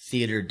that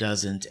theater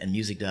doesn't and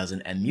music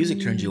doesn't, and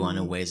music turns you on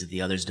in ways that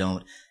the others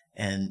don't?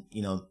 And,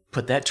 you know,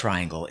 put that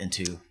triangle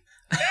into...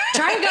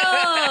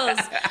 Triangles!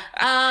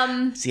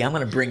 See, I'm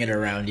going to bring it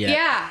around. Yeah.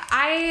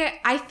 Yeah.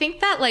 I think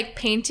that like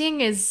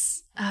painting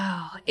is,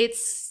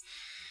 it's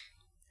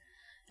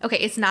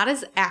not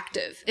as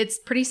active. It's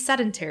pretty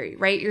sedentary,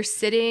 right? You're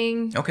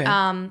sitting. Okay.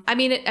 I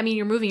mean,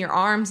 you're moving your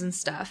arms and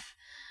stuff.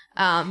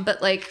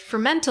 But like for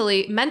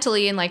mentally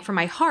and like for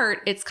my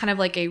heart, it's kind of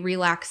like a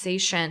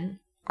relaxation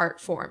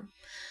art form.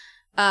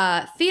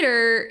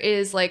 Theater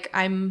is like,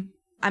 I'm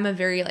a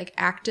very like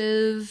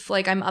active,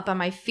 like I'm up on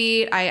my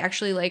feet. I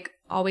actually like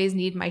always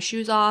need my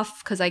shoes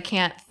off because I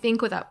can't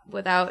think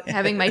without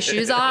having my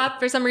shoes off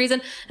for some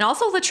reason. And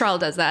also Latrell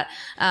does that,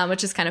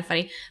 which is kind of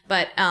funny.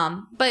 But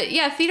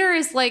yeah, theater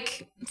is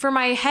like for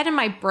my head and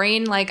my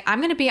brain, like I'm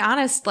going to be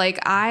honest, like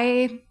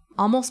I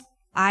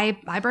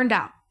burned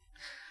out.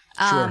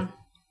 Sure.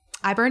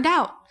 I burned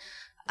out.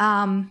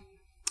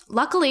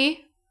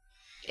 Luckily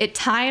and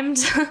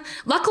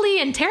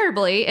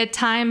terribly, it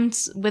timed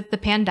with the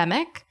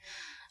pandemic.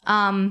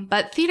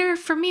 But theater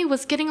for me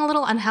was getting a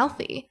little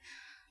unhealthy.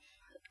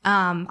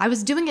 I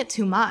was doing it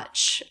too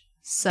much.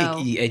 So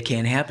it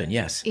can happen.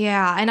 Yes.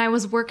 Yeah. And I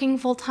was working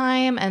full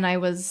time and I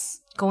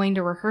was going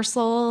to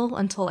rehearsal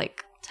until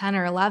like 10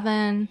 or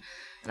 11.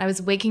 And I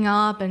was waking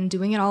up and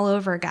doing it all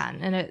over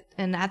again.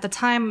 And at the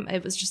time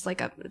it was just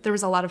like there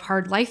was a lot of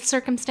hard life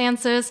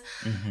circumstances.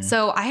 Mm-hmm.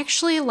 So I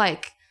actually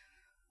like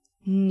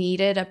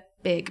needed a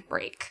big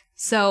break.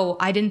 So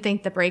I didn't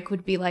think the break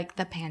would be like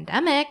the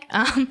pandemic.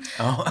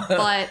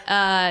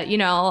 But, you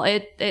know,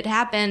 it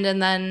happened.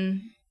 And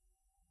then,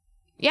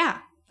 yeah,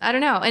 I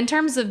don't know. In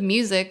terms of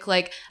music,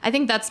 like, I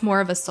think that's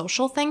more of a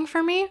social thing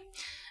for me.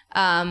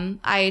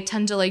 I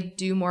tend to like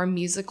do more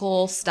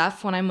musical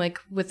stuff when I'm like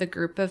with a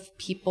group of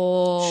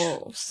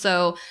people.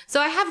 So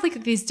I have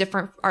like these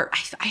different art.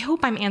 I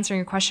hope I'm answering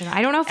your question.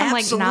 I don't know if I'm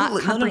like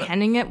not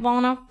comprehending it well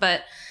enough,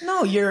 but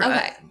no,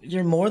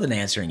 you're more than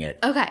answering it.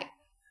 Okay.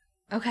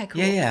 Okay,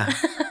 cool. Yeah.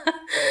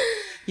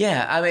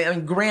 Yeah. I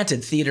mean,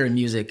 granted, theater and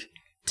music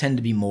tend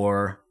to be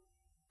more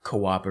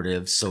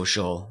cooperative,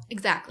 social.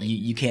 Exactly.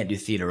 You can't do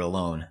theater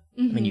alone.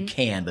 Mm-hmm. I mean, you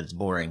can, but it's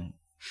boring.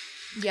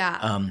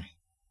 Yeah.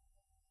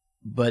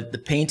 But the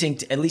painting,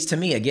 at least to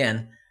me,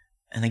 again,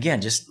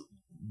 just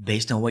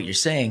based on what you're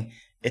saying,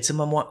 it's a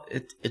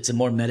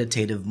more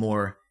meditative,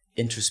 more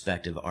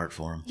introspective art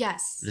form.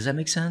 Yes. Does that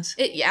make sense?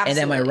 Yeah,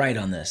 absolutely. And am I right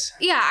on this?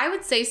 Yeah, I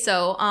would say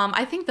so.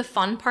 I think the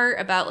fun part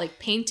about like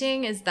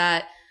painting is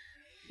that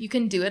you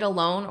can do it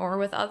alone or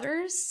with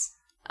others.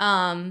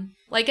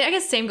 Like I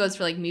guess same goes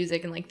for like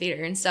music and like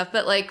theater and stuff.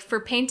 But like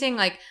for painting,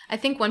 like I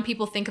think when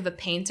people think of a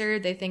painter,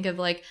 they think of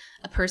like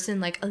a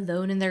person like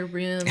alone in their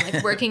room,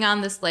 like working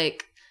on this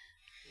like,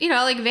 you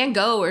know, like Van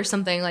Gogh or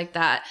something like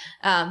that.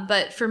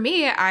 But for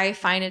me, I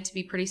find it to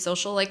be pretty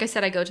social. Like I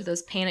said, I go to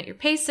those paint at your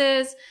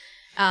paces.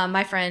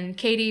 My friend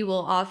Katie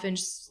will often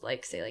just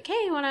like say like,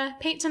 hey, you want to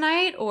paint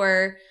tonight?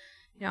 Or,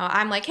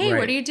 I'm like, hey,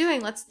 what are you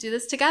doing? Let's do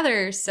this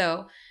together.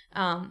 So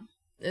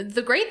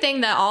the great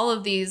thing that all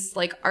of these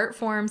like art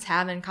forms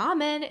have in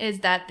common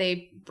is that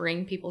they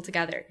bring people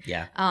together.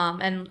 Yeah.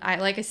 And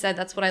like I said,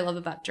 that's what I love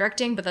about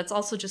directing, but that's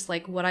also just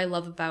like what I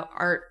love about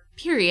art,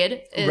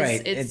 period,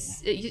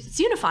 is it's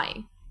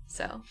unifying.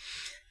 So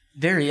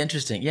very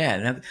interesting.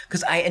 Yeah.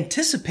 Because I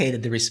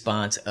anticipated the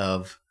response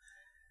of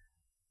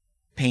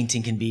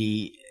painting can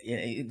be,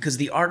 because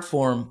the art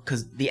form,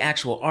 because the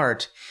actual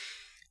art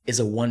is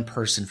a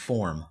one-person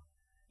form.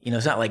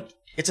 It's not like,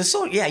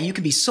 you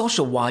can be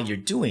social while you're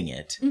doing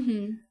it,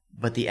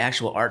 but the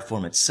actual art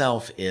form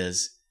itself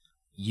is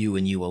you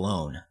and you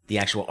alone. The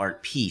actual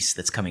art piece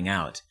that's coming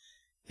out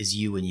is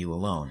you and you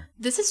alone.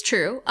 This is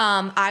true.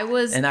 And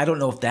I don't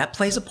know if that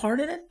plays a part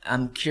in it.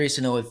 I'm curious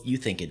to know if you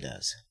think it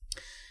does.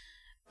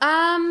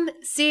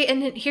 See,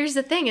 and here's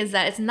the thing is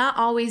that it's not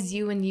always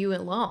you and you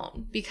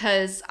alone,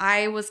 because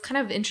I was kind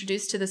of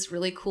introduced to this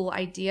really cool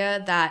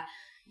idea that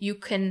you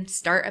can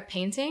start a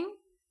painting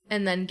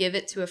and then give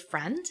it to a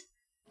friend,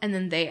 and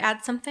then they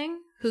add something,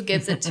 who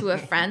gives it to a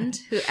friend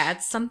who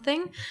adds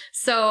something.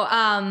 So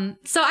I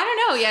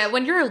don't know. Yeah.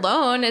 When you're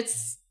alone,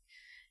 it's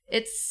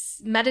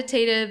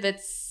meditative.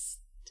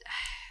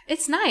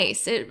 It's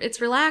nice.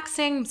 It's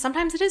relaxing.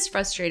 Sometimes it is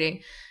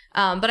frustrating.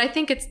 But I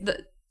think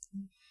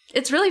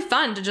it's really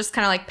fun to just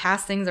kind of like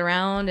pass things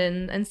around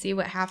and see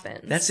what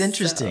happens. That's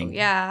interesting. So,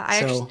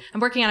 yeah. I'm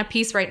working on a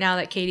piece right now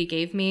that Katie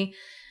gave me.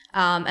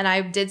 And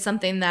I did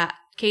something that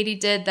Katie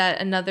did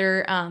that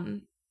another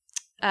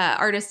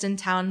artist in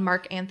town,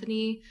 Mark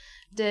Anthony,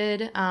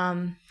 did.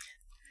 I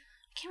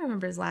can't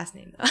remember his last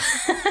name though.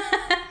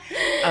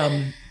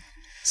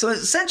 So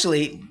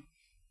essentially,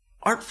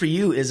 art for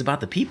you is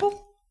about the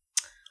people?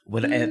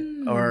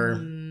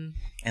 And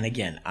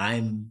again,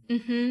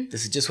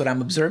 this is just what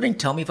I'm observing.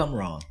 Tell me if I'm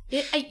wrong.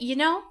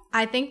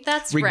 I think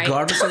that's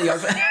regardless right. of the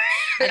art form.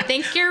 I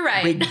think you're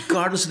right.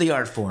 Regardless of the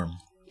art form.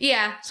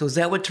 Yeah. So is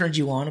that what turns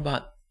you on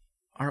about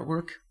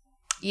artwork?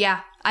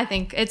 Yeah, I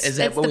think it's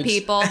the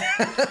people.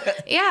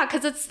 Yeah,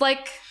 because it's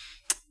like,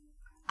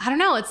 I don't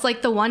know. It's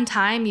like the one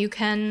time you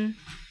can,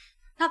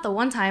 not the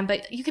one time,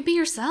 but you can be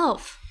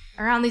yourself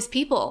around these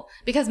people,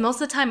 because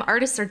most of the time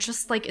artists are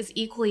just like as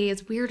equally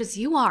as weird as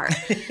you are,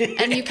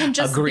 and you can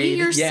just be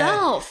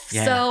yourself.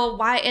 Yeah. So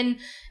why? And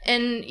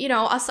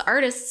us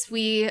artists,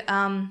 we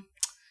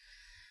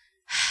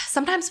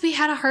sometimes we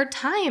had a hard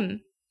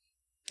time,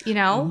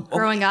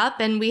 growing up,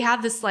 and we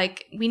have this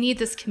like, we need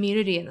this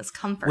community and this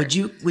comfort.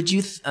 Would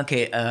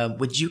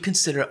you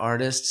consider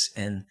artists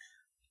and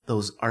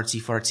those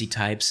artsy fartsy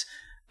types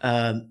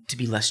to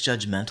be less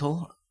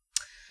judgmental?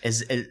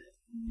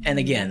 And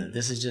again,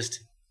 this is just,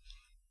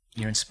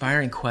 you're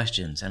inspiring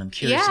questions, and I'm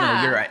curious to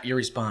know your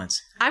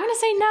response. I'm going to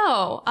say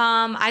no.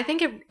 I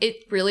think it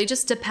really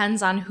just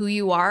depends on who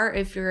you are,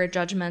 if you're a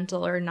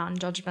judgmental or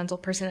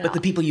non-judgmental person. But the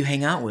people you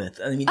hang out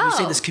with, I mean, you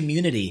say this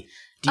community.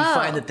 Do you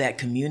find that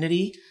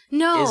community is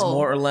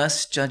more or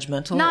less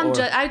judgmental?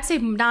 I'd say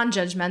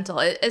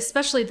non-judgmental,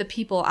 especially the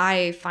people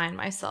I find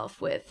myself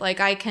with.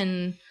 Like I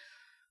can,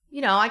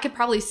 I could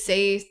probably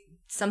say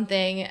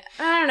something,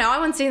 I don't know, I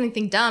wouldn't say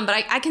anything dumb, but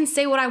I can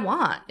say what I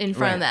want in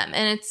front of them.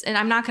 And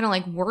I'm not going to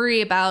like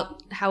worry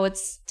about how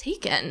it's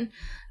taken,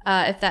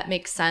 if that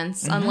makes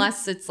sense,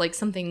 unless it's like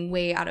something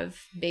way out of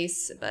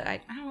base. But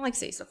I don't like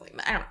say stuff like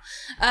that. I don't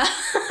know.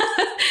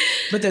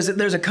 But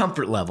there's a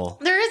comfort level.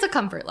 There is a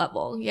comfort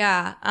level.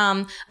 Yeah.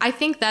 I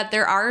think that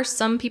there are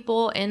some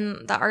people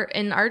in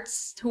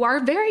arts who are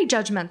very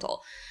judgmental.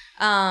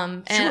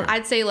 And sure.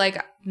 I'd say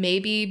like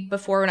maybe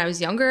before when I was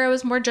younger, I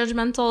was more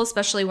judgmental,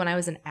 especially when I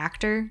was an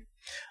actor.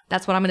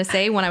 That's what I'm going to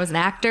say. When I was an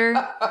actor,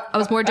 I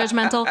was more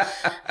judgmental.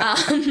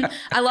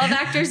 I love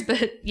actors,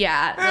 but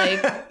yeah.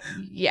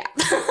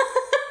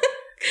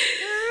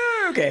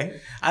 Okay.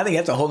 I think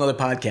that's a whole nother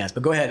podcast,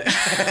 but go ahead.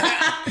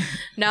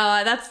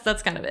 No,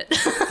 that's kind of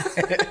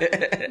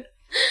it.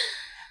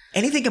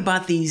 Anything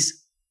about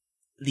these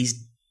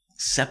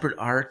separate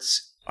art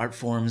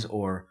forms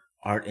or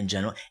art in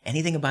general,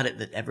 anything about it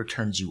that ever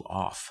turns you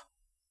off?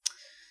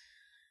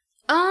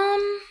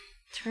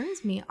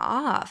 Turns me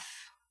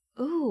off.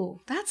 Ooh,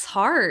 that's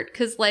hard,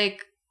 because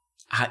like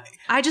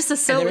I just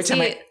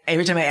associate.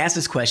 Every time I ask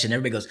this question,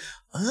 everybody goes,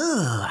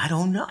 "Oh, I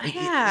don't know."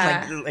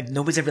 Yeah. Like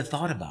nobody's ever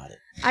thought about it.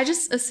 I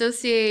just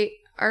associate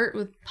art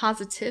with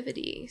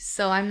positivity,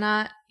 so I'm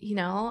not,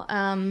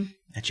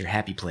 That's your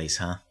happy place,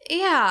 huh?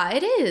 Yeah,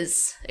 it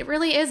is. It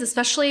really is,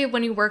 especially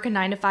when you work a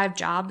 9-to-5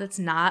 job that's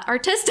not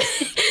artistic.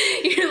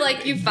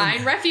 You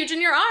find refuge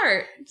in your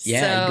art.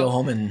 Yeah, you go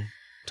home and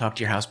talk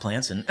to your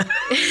houseplants and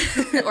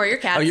or your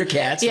cats. Oh, your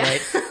cats, yeah.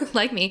 Right?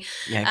 Like me.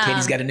 Yeah,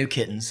 Katie's got a new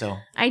kitten, so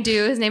I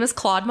do. His name is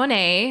Claude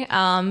Monet.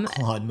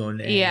 Claude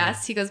Monet.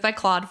 Yes, he goes by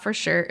Claude for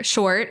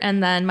short.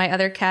 And then my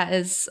other cat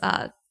is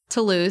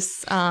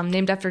Toulouse,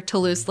 named after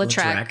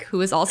Toulouse-Lautrec,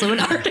 who is also an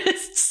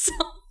artist. So,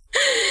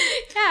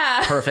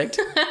 yeah. Perfect.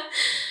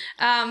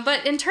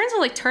 But in terms of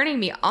like turning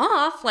me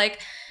off,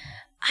 like,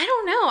 I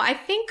don't know. I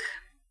think,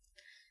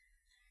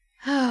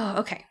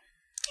 okay.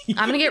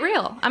 I'm going to get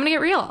real. I'm going to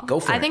get real. Go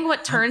for it. I think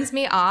what turns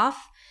me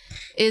off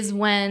is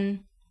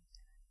when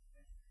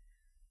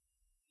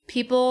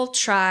people but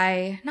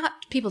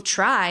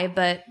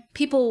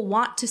people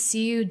want to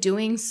see you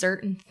doing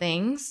certain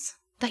things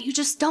that you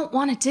just don't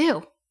want to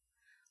do.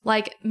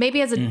 Like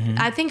maybe as a,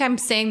 I think I'm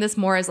saying this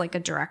more as like a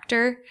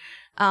director.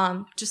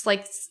 Just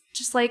like,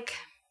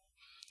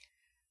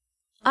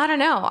 I don't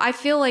know. I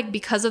feel like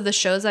because of the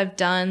shows I've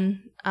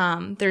done,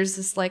 there's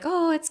this like,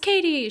 oh, it's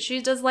Katie.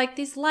 She does like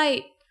these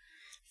light,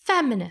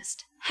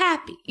 feminist,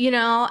 happy,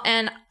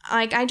 and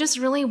like I just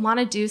really want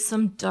to do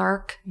some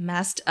dark,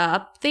 messed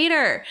up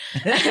theater.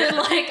 And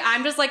like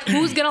I'm just like,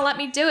 who's gonna let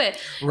me do it?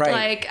 Right.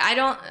 Like I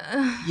don't.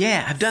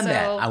 Yeah, I've done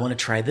that. I want to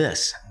try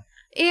this.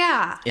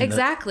 Yeah,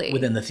 exactly.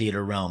 Within the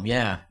theater realm,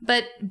 yeah.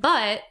 But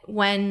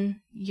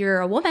when you're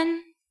a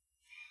woman,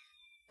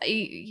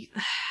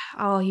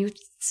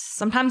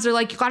 sometimes they're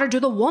like, you got to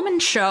do the woman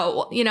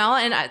show,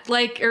 and how do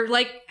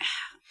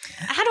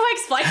I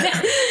explain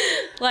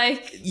it?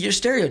 Like you're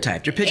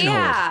stereotyped, you're pigeonholed.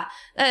 Yeah,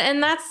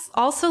 and that's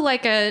also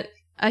like a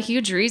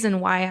huge reason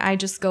why I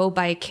just go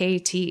by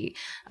KT,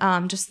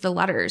 just the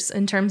letters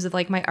in terms of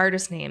like my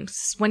artist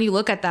names. When you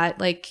look at that,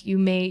 like you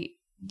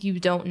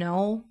don't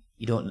know.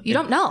 You don't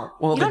know.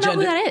 Well, you don't know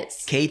who that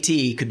is.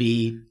 KT could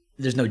be.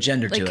 There's no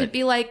gender to it. It could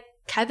be like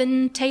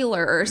Kevin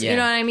Taylor, or you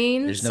know what I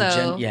mean. There's no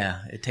gender. Yeah,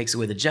 it takes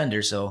away the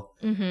gender. So.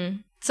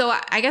 So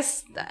I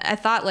guess I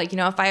thought like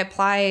if I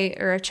apply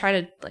or I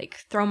try to like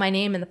throw my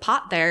name in the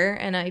pot there,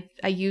 and I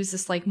use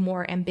this like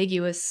more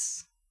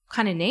ambiguous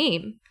kind of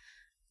name,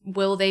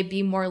 will they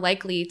be more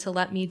likely to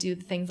let me do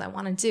the things I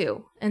want to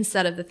do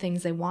instead of the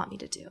things they want me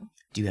to do?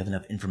 Do you have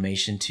enough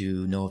information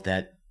to know if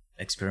that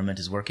experiment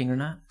is working or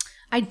not?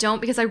 I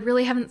don't, because I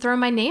really haven't thrown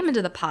my name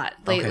into the pot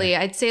lately. Okay.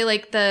 I'd say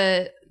like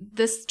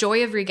this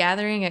Joy of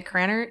Regathering at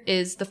Cranert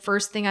is the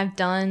first thing I've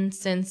done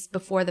since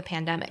before the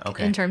pandemic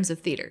in terms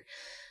of theater.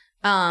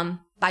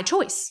 By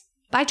choice.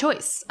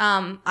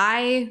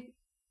 I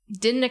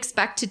didn't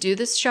expect to do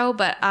this show,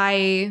 but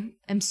I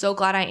am so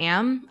glad I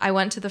am. I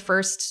went to the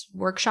first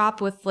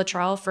workshop with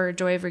Latrell for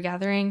Joy of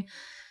Regathering.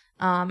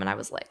 And I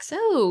was like,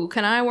 so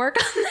can I work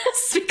on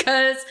this?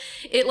 Because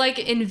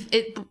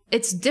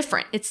it's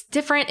different. It's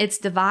different. It's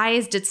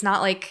devised. It's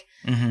not like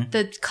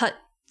the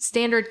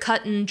standard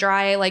cut and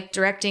dry, like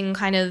directing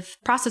kind of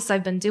process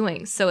I've been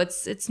doing. So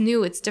it's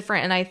new. It's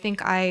different. And I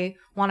think I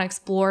want to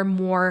explore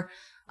more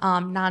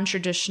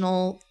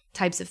non-traditional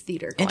types of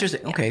theater.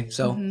 Interesting. Yeah. Okay.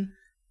 So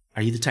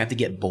are you the type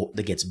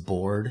that gets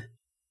bored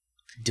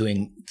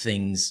doing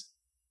things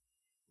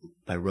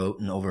by rote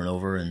and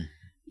over and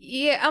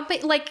yeah, I'll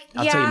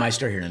tell you my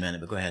story here in a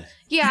minute, but go ahead.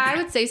 Yeah, I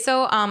would say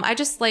so. I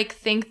just like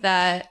think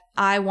that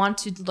I want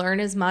to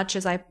learn as much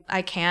as I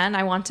can.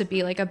 I want to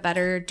be like a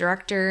better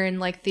director and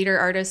like theater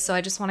artist. So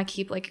I just want to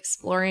keep like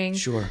exploring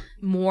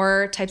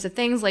more types of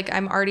things. Like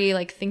I'm already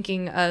like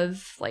thinking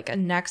of like a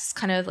next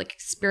kind of like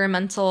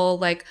experimental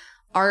like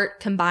art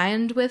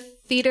combined with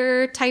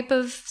theater type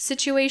of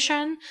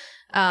situation.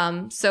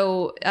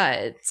 So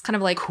it's kind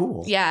of like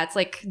cool. Yeah, it's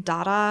like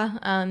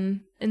Dada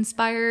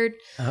inspired.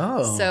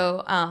 Oh.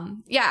 So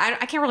yeah,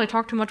 I can't really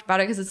talk too much about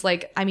it because it's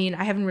like, I mean,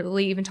 I haven't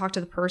really even talked to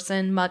the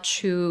person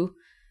much who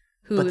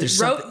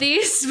wrote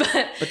these,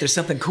 but there's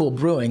something cool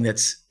brewing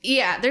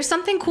there's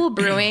something cool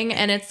brewing,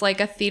 and it's like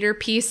a theater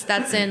piece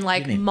that's in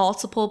like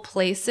multiple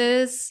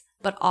places,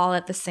 but all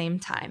at the same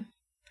time.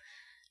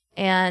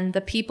 And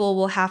the people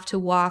will have to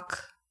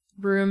walk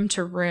room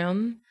to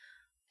room,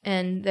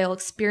 and they'll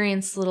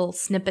experience little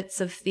snippets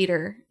of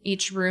theater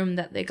each room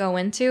that they go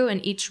into,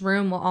 and each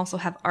room will also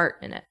have art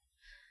in it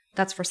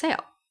that's for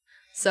sale.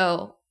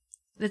 So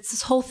it's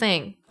this whole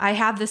thing. I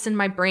have this in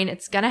my brain.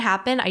 It's going to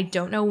happen. I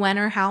don't know when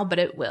or how, but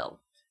it will.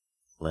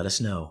 Let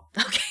us know.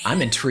 Okay.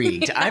 I'm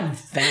intrigued. I'm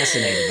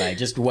fascinated by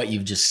just what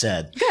you've just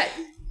said.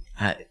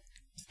 Good.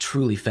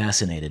 Truly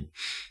fascinated.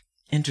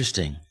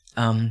 Interesting.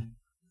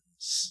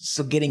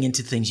 So getting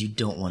into things you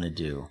don't want to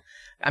do.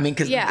 I mean,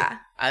 because I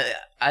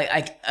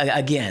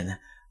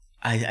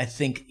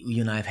think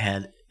you and I have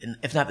had,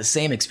 if not the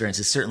same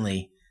experiences,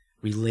 certainly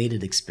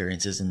related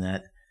experiences in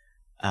that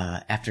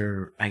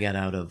after I got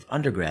out of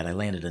undergrad, I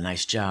landed a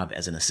nice job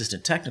as an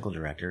assistant technical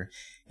director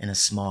in a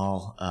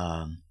small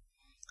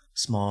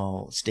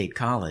state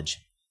college.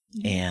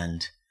 Mm-hmm.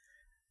 And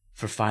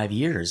for 5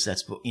 years,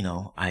 that's what, we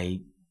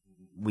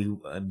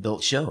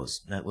built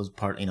shows. That was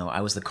part,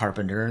 I was the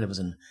carpenter. There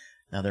was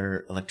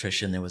another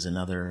electrician. There was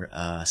another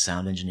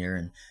sound engineer.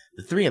 And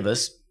the three of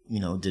us,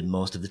 did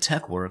most of the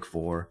tech work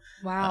for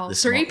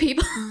three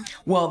people.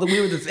 Well, we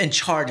were in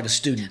charge of a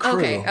student crew.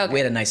 Okay. We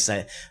had a nice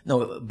side.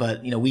 No,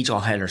 but we each all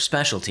had our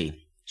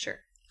specialty. Sure.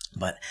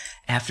 But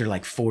after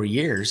like 4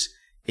 years,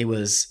 it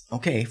was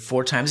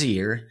 4 times a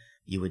year.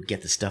 You would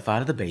get the stuff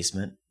out of the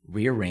basement,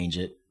 rearrange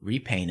it,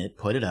 repaint it,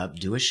 put it up,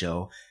 do a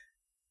show,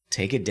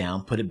 take it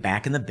down, put it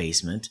back in the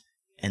basement,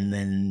 and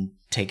then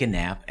take a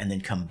nap, and then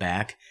come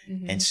back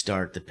and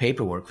start the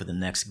paperwork for the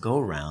next go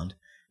round.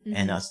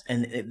 Mm-hmm.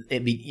 And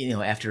it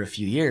after a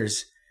few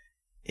years,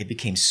 it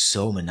became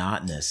so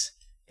monotonous.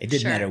 It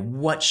didn't matter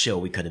what show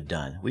we could have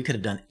done. We could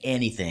have done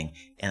anything,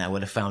 and I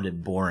would have found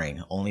it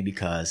boring only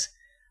because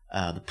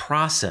the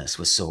process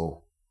was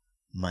so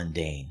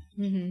mundane.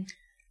 Mm-hmm.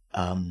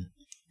 That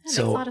makes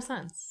a lot of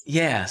sense.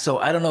 Yeah. So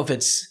I don't know if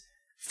it's,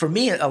 for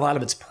me, a lot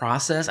of it's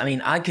process. I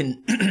mean, I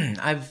don't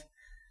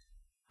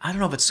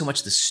know if it's so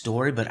much the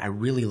story, but I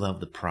really love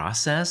the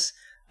process.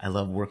 I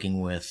love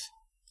working with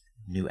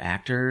new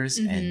actors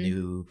and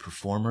new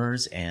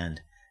performers,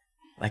 and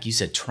like you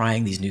said,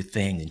 trying these new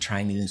things and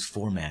trying these new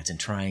formats and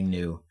trying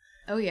new.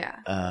 Oh yeah.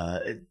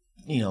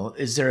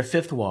 Is there a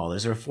fifth wall?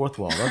 Is there a fourth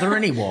wall? Are there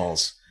any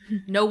walls?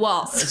 No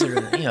walls. Is there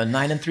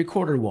 9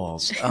 3/4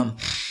 walls?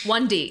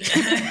 1D.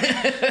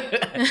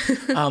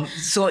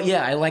 So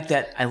yeah, I like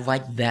that. I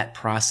like that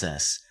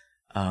process.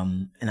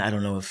 And I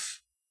don't know if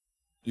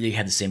you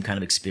had the same kind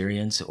of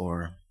experience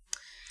or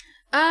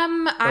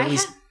at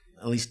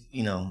least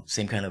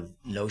same kind of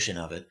notion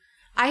of it.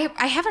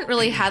 I haven't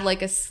really had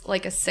like a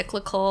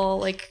cyclical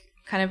like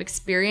kind of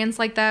experience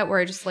like that where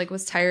I just like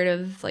was tired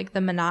of like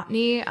the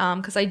monotony,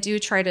 because I do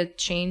try to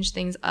change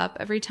things up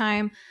every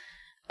time.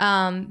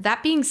 That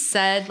being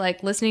said,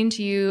 like listening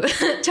to you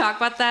talk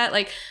about that,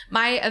 like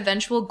my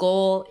eventual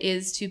goal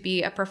is to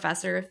be a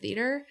professor of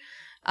theater.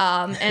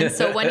 And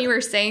so when you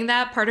were saying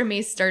that, part of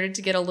me started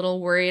to get a little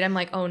worried. I'm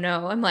like, oh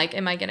no, am I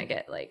going to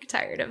get like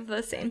tired of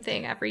the same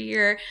thing every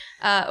year,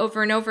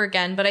 over and over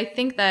again? But I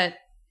think that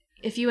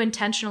if you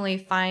intentionally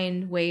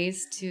find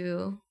ways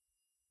to,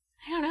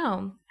 I don't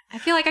know, I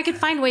feel like I could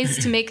find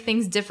ways to make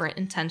things different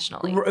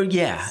intentionally.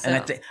 Yeah. So.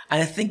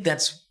 And I think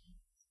that's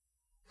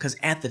because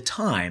at the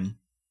time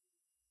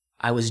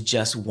I was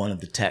just one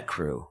of the tech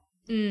crew,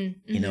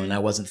 and I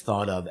wasn't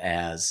thought of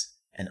as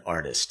an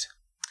artist.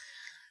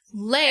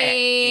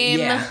 Lame.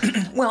 Yeah.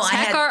 Well,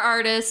 tech are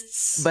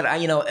artists. But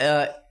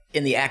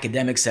in the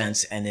academic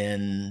sense and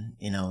in,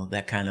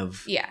 that kind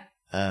of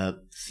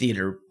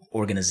theater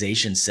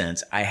organization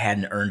sense, I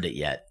hadn't earned it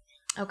yet.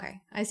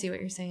 Okay. I see what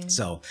you're saying.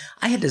 So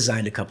I had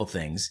designed a couple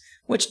things,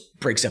 which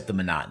breaks up the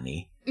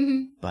monotony.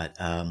 Mm-hmm. But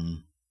I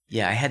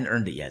hadn't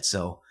earned it yet.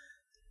 So,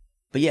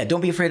 but yeah,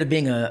 don't be afraid of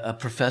being a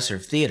professor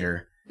of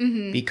theater.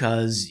 Mm-hmm.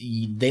 Because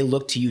they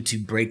look to you to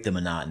break the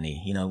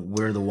monotony.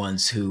 We're the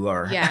ones who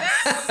are. Yes.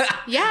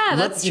 Yeah,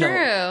 that's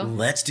true.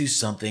 Let's do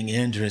something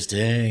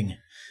interesting.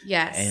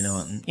 Yes.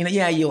 And,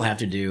 you'll have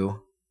to do.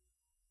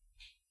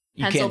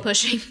 Pencil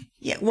pushing.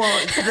 Yeah,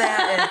 well,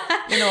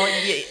 that, and,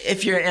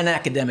 if you're in an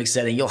academic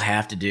setting, you'll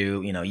have to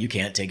do, you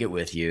can't take it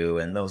with you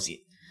and those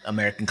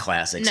American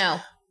classics. No.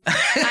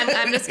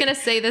 I'm just going to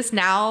say this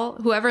now.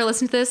 Whoever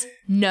listens to this,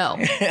 no.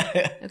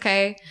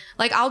 Okay?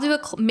 Like, I'll do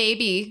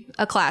maybe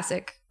a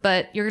classic,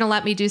 but you're going to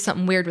let me do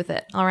something weird with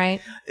it. All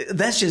right?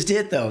 That's just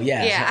it, though.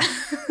 Yeah. Yeah.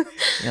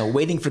 So,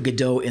 Waiting for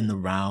Godot in the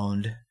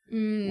Round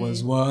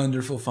was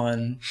wonderful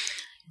fun.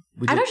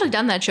 I've actually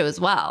done that show as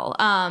well.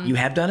 You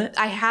have done it?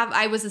 I have.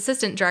 I was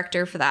assistant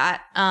director for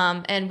that.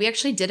 And we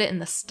actually did it in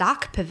the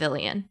stock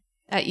pavilion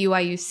at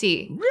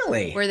UIUC.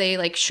 Really? Where they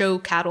like show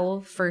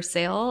cattle for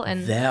sale,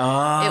 and it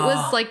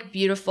was like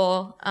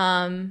beautiful.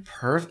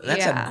 Perfect.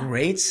 That's a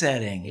great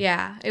setting.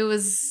 Yeah, it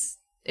was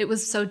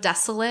so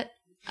desolate.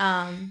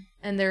 And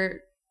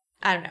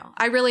I don't know.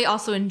 I really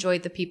also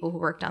enjoyed the people who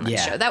worked on that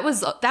show. That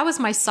was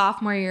my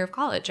sophomore year of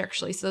college,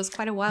 actually. So it was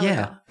quite a while ago.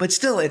 Yeah, but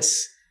still,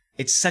 it's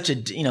such a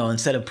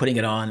instead of putting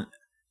it on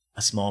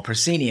a small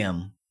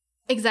proscenium.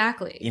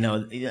 Exactly.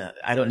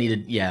 I don't need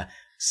to. Yeah.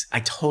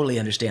 I totally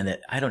understand that.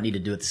 I don't need to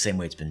do it the same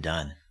way it's been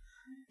done.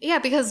 Yeah,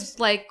 because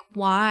like,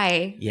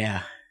 why?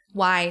 Yeah.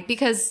 Why?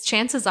 Because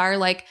chances are,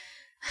 like,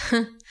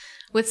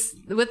 with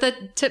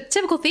the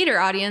typical theater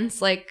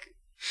audience, like,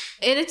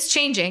 and it's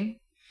changing.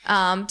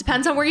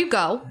 Depends on where you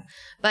go,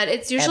 but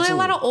it's usually a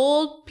lot of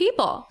old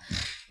people,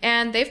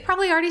 and they've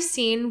probably already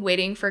seen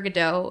Waiting for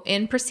Godot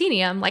in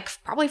proscenium, like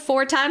probably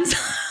 4 times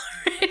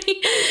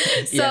already.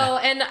 So,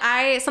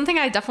 and something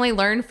I definitely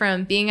learned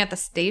from being at the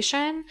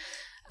station.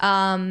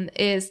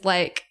 Is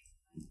like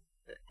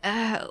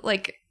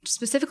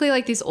specifically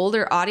like these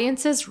older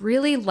audiences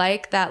really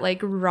like that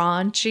like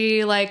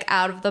raunchy, like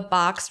out of the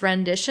box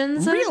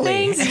renditions of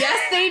things.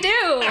 Yes, they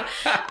do.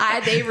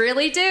 They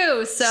really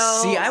do. So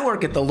see, I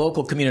work at the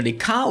local community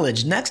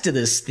college next to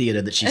this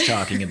theater that she's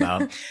talking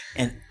about,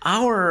 and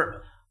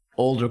our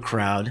older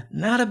crowd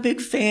not a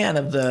big fan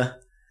of the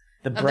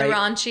bright,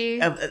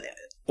 raunchy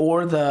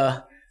or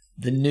the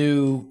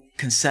new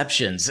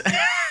conceptions.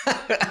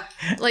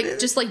 Like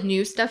just like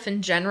new stuff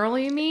in general,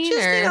 you mean?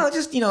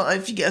 Just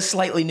if you get a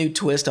slightly new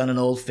twist on an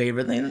old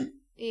favorite, then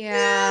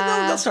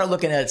they'll start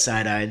looking at it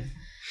side-eyed.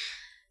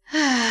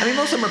 I mean,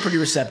 most of them are pretty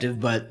receptive,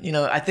 but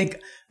I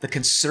think the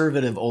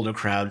conservative older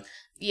crowd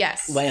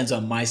lands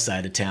on my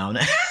side of town.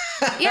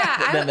 Yeah,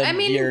 I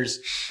mean,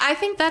 I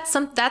think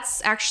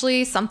that's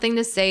actually something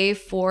to say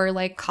for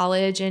like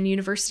college and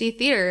university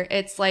theater.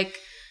 It's like,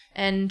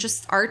 and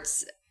just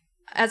arts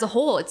as a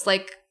whole. It's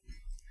like,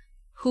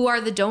 who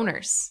are the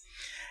donors?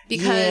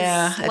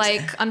 Because,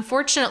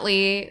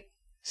 unfortunately,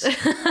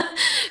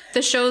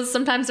 the shows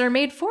sometimes are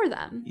made for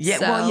them. Yeah,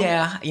 so. Well,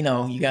 yeah,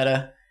 you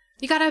gotta.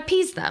 you got to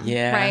appease them,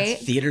 right?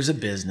 Theater's a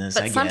business.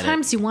 But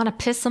sometimes you want to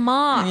piss them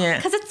off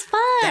because it's fun.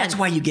 That's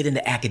why you get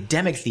into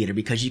academic theater,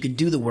 because you can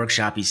do the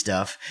workshopy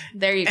stuff.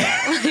 There you go.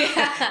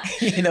 Yeah.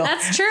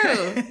 That's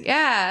true.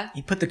 Yeah.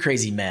 You put the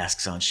crazy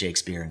masks on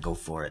Shakespeare and go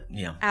for it.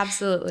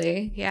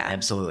 Absolutely. Yeah.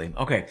 Absolutely.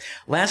 Okay.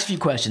 Last few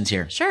questions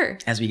here. Sure.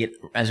 As we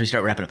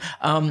start wrapping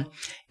up.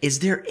 Is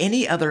there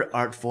any other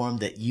art form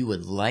that you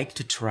would like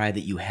to try that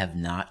you have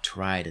not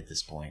tried at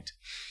this point?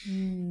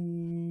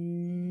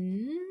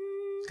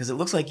 Because it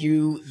looks like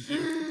you,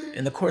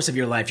 in the course of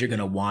your life, you're going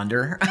to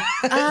wander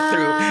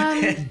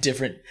through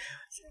different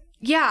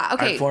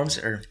art forms.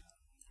 Or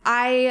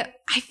I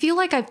feel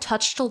like I've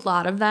touched a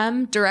lot of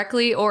them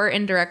directly or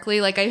indirectly.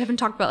 Like, I haven't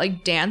talked about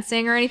like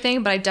dancing or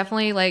anything, but I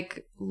definitely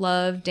like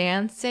love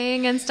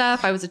dancing and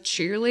stuff. I was a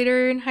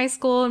cheerleader in high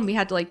school, and we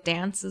had to like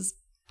dance as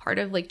part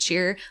of like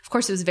cheer. Of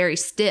course, it was very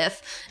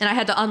stiff, and I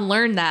had to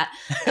unlearn that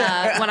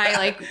when I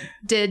like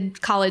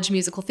did college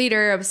musical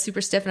theater. I was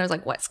super stiff, and I was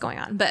like, what's going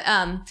on? But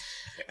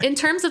in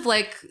terms of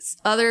like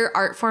other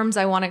art forms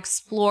I want to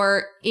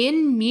explore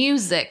in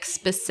music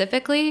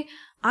specifically,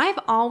 I've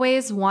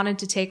always wanted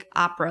to take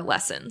opera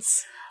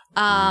lessons.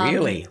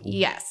 Really?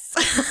 Yes.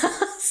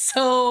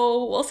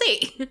 So we'll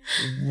see.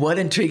 What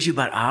intrigues you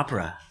about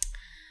opera?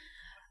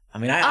 I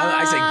mean,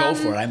 I say go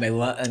for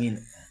it.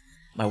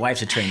 My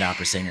wife's a trained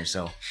opera singer,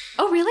 so.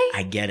 Oh, really?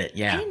 I get it.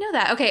 Yeah. I didn't know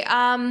that. Okay.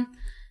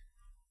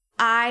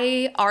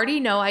 I already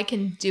know I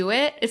can do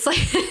it. It's like,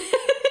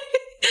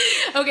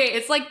 okay,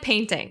 it's like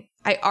painting.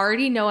 I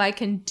already know I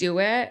can do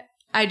it.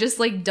 I just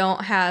like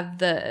don't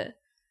have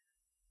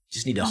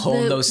just need to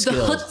hone those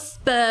skills.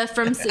 The chutzpah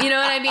from, you know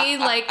what I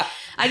mean? Like,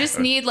 I just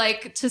need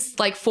like to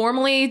like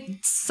formally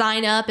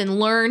sign up and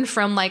learn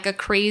from like a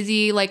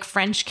crazy like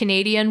French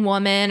Canadian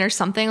woman or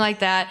something like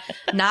that.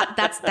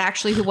 That's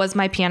actually who was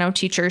my piano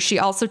teacher. She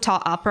also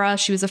taught opera.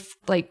 She was a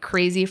like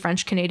crazy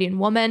French Canadian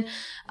woman.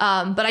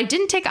 But I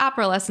didn't take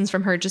opera lessons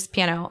from her, just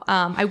piano.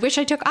 I wish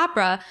I took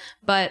opera,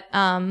 but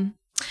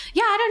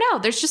yeah, I don't know.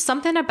 There's just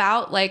something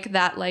about like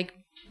that like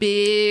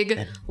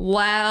big,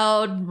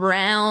 loud,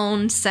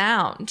 round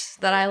sound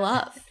that I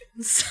love.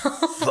 So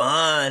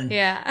fun.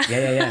 Yeah.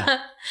 Yeah.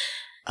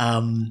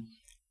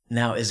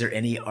 Now, is there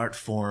any art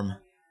form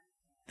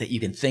that you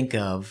can think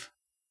of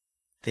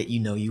that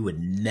you would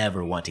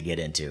never want to get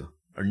into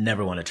or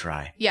never want to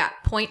try? Yeah.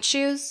 Point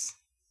shoes?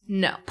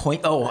 No.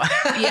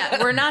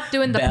 Yeah, we're not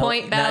doing the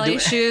point ballet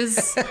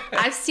shoes.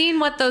 I've seen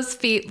what those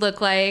feet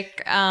look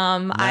like.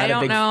 I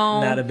don't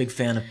know. Not a big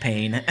fan of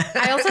pain.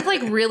 I also have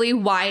like really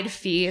wide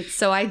feet,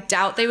 so I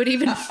doubt they would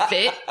even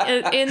fit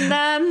in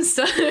them.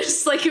 So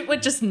it's like it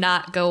would just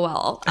not go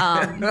well.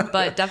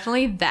 But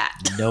definitely that.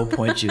 No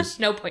point shoes.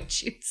 No point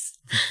shoes.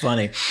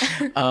 Funny.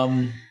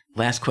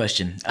 Last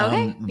question.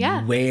 Okay.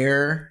 Yeah.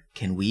 Where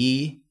can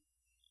we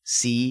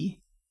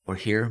see or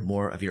hear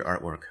more of your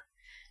artwork?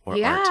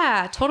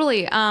 Art?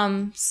 Totally.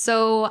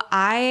 So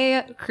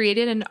I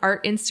created an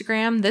art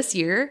Instagram this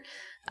year.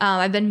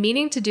 I've been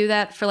meaning to do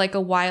that for like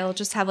a while,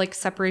 just have like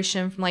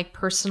separation from like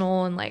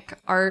personal and like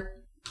art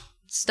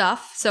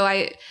stuff. So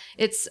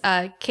it's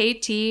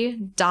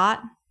kt.burke,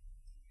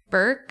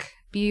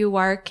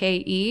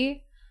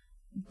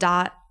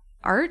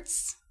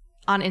 BURKE.arts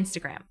on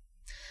Instagram.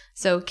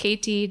 So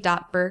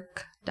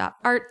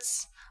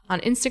kt.burke.arts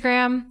on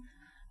Instagram.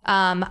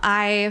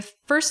 I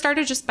first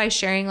started just by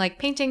sharing like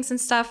paintings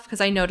and stuff because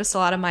I noticed a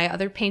lot of my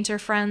other painter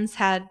friends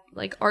had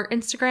like art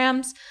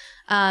Instagrams.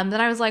 Then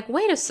I was like,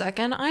 wait a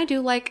second, I do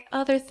like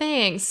other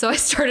things. So I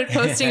started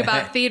posting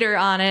about theater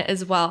on it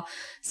as well.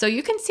 So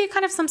you can see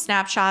kind of some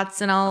snapshots,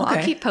 and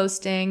I'll keep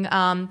posting.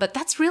 But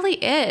that's really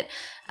it.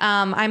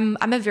 I'm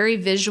a very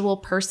visual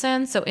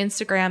person, so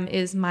Instagram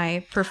is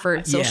my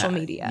preferred social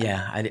media.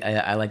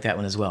 Yeah, I like that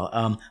one as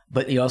well.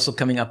 But you also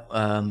coming up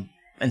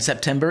in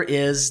September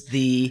is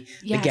the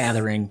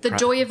gathering. The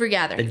Joy of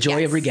Regathering. The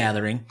Joy of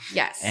Regathering.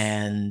 Yes.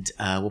 And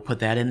we'll put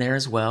that in there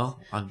as well.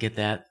 I'll get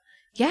that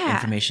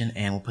information,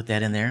 and we'll put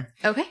that in there.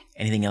 Okay.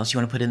 Anything else you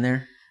want to put in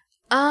there?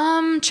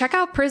 Check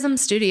out Prism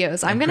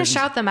Studios. I'm going to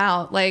shout them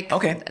out. Like,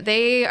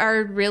 they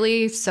are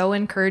really so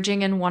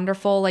encouraging and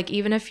wonderful. Like,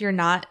 even if you're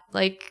not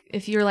like,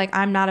 if you're like,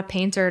 I'm not a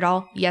painter at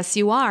all. Yes,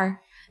 you are.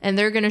 And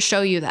they're going to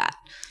show you that.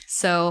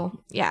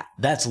 So, yeah.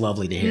 That's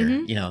lovely to hear.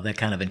 Mm-hmm. You know, that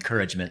kind of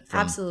encouragement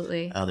from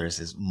others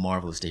is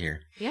marvelous to hear.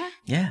 Yeah.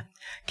 Yeah.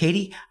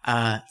 Katie,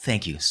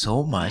 thank you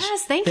so much.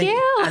 Yes, thank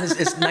you.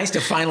 It's nice to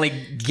finally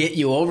get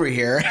you over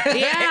here.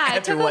 Yeah,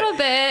 it took a little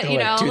bit, you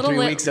know,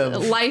 2-3 weeks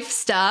of life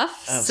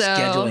stuff. So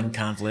scheduling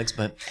conflicts,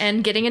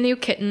 and getting a new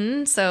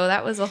kitten. So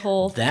that was a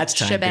whole That's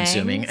time shebang.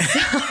 consuming.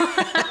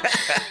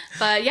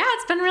 But yeah,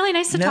 it's been really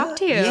nice to talk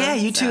to you. Yeah,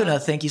 you too.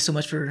 And thank you so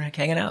much for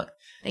hanging out.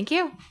 Thank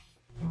you.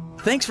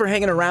 Thanks for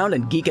hanging around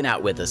and geeking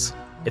out with us.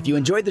 If you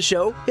enjoyed the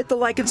show, hit the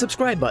like and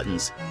subscribe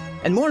buttons.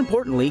 And more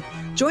importantly,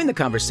 join the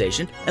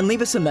conversation and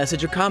leave us a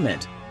message or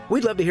comment.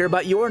 We'd love to hear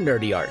about your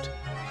nerdy art.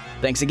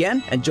 Thanks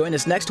again, and join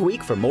us next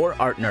week for more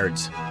Art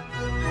Nerds.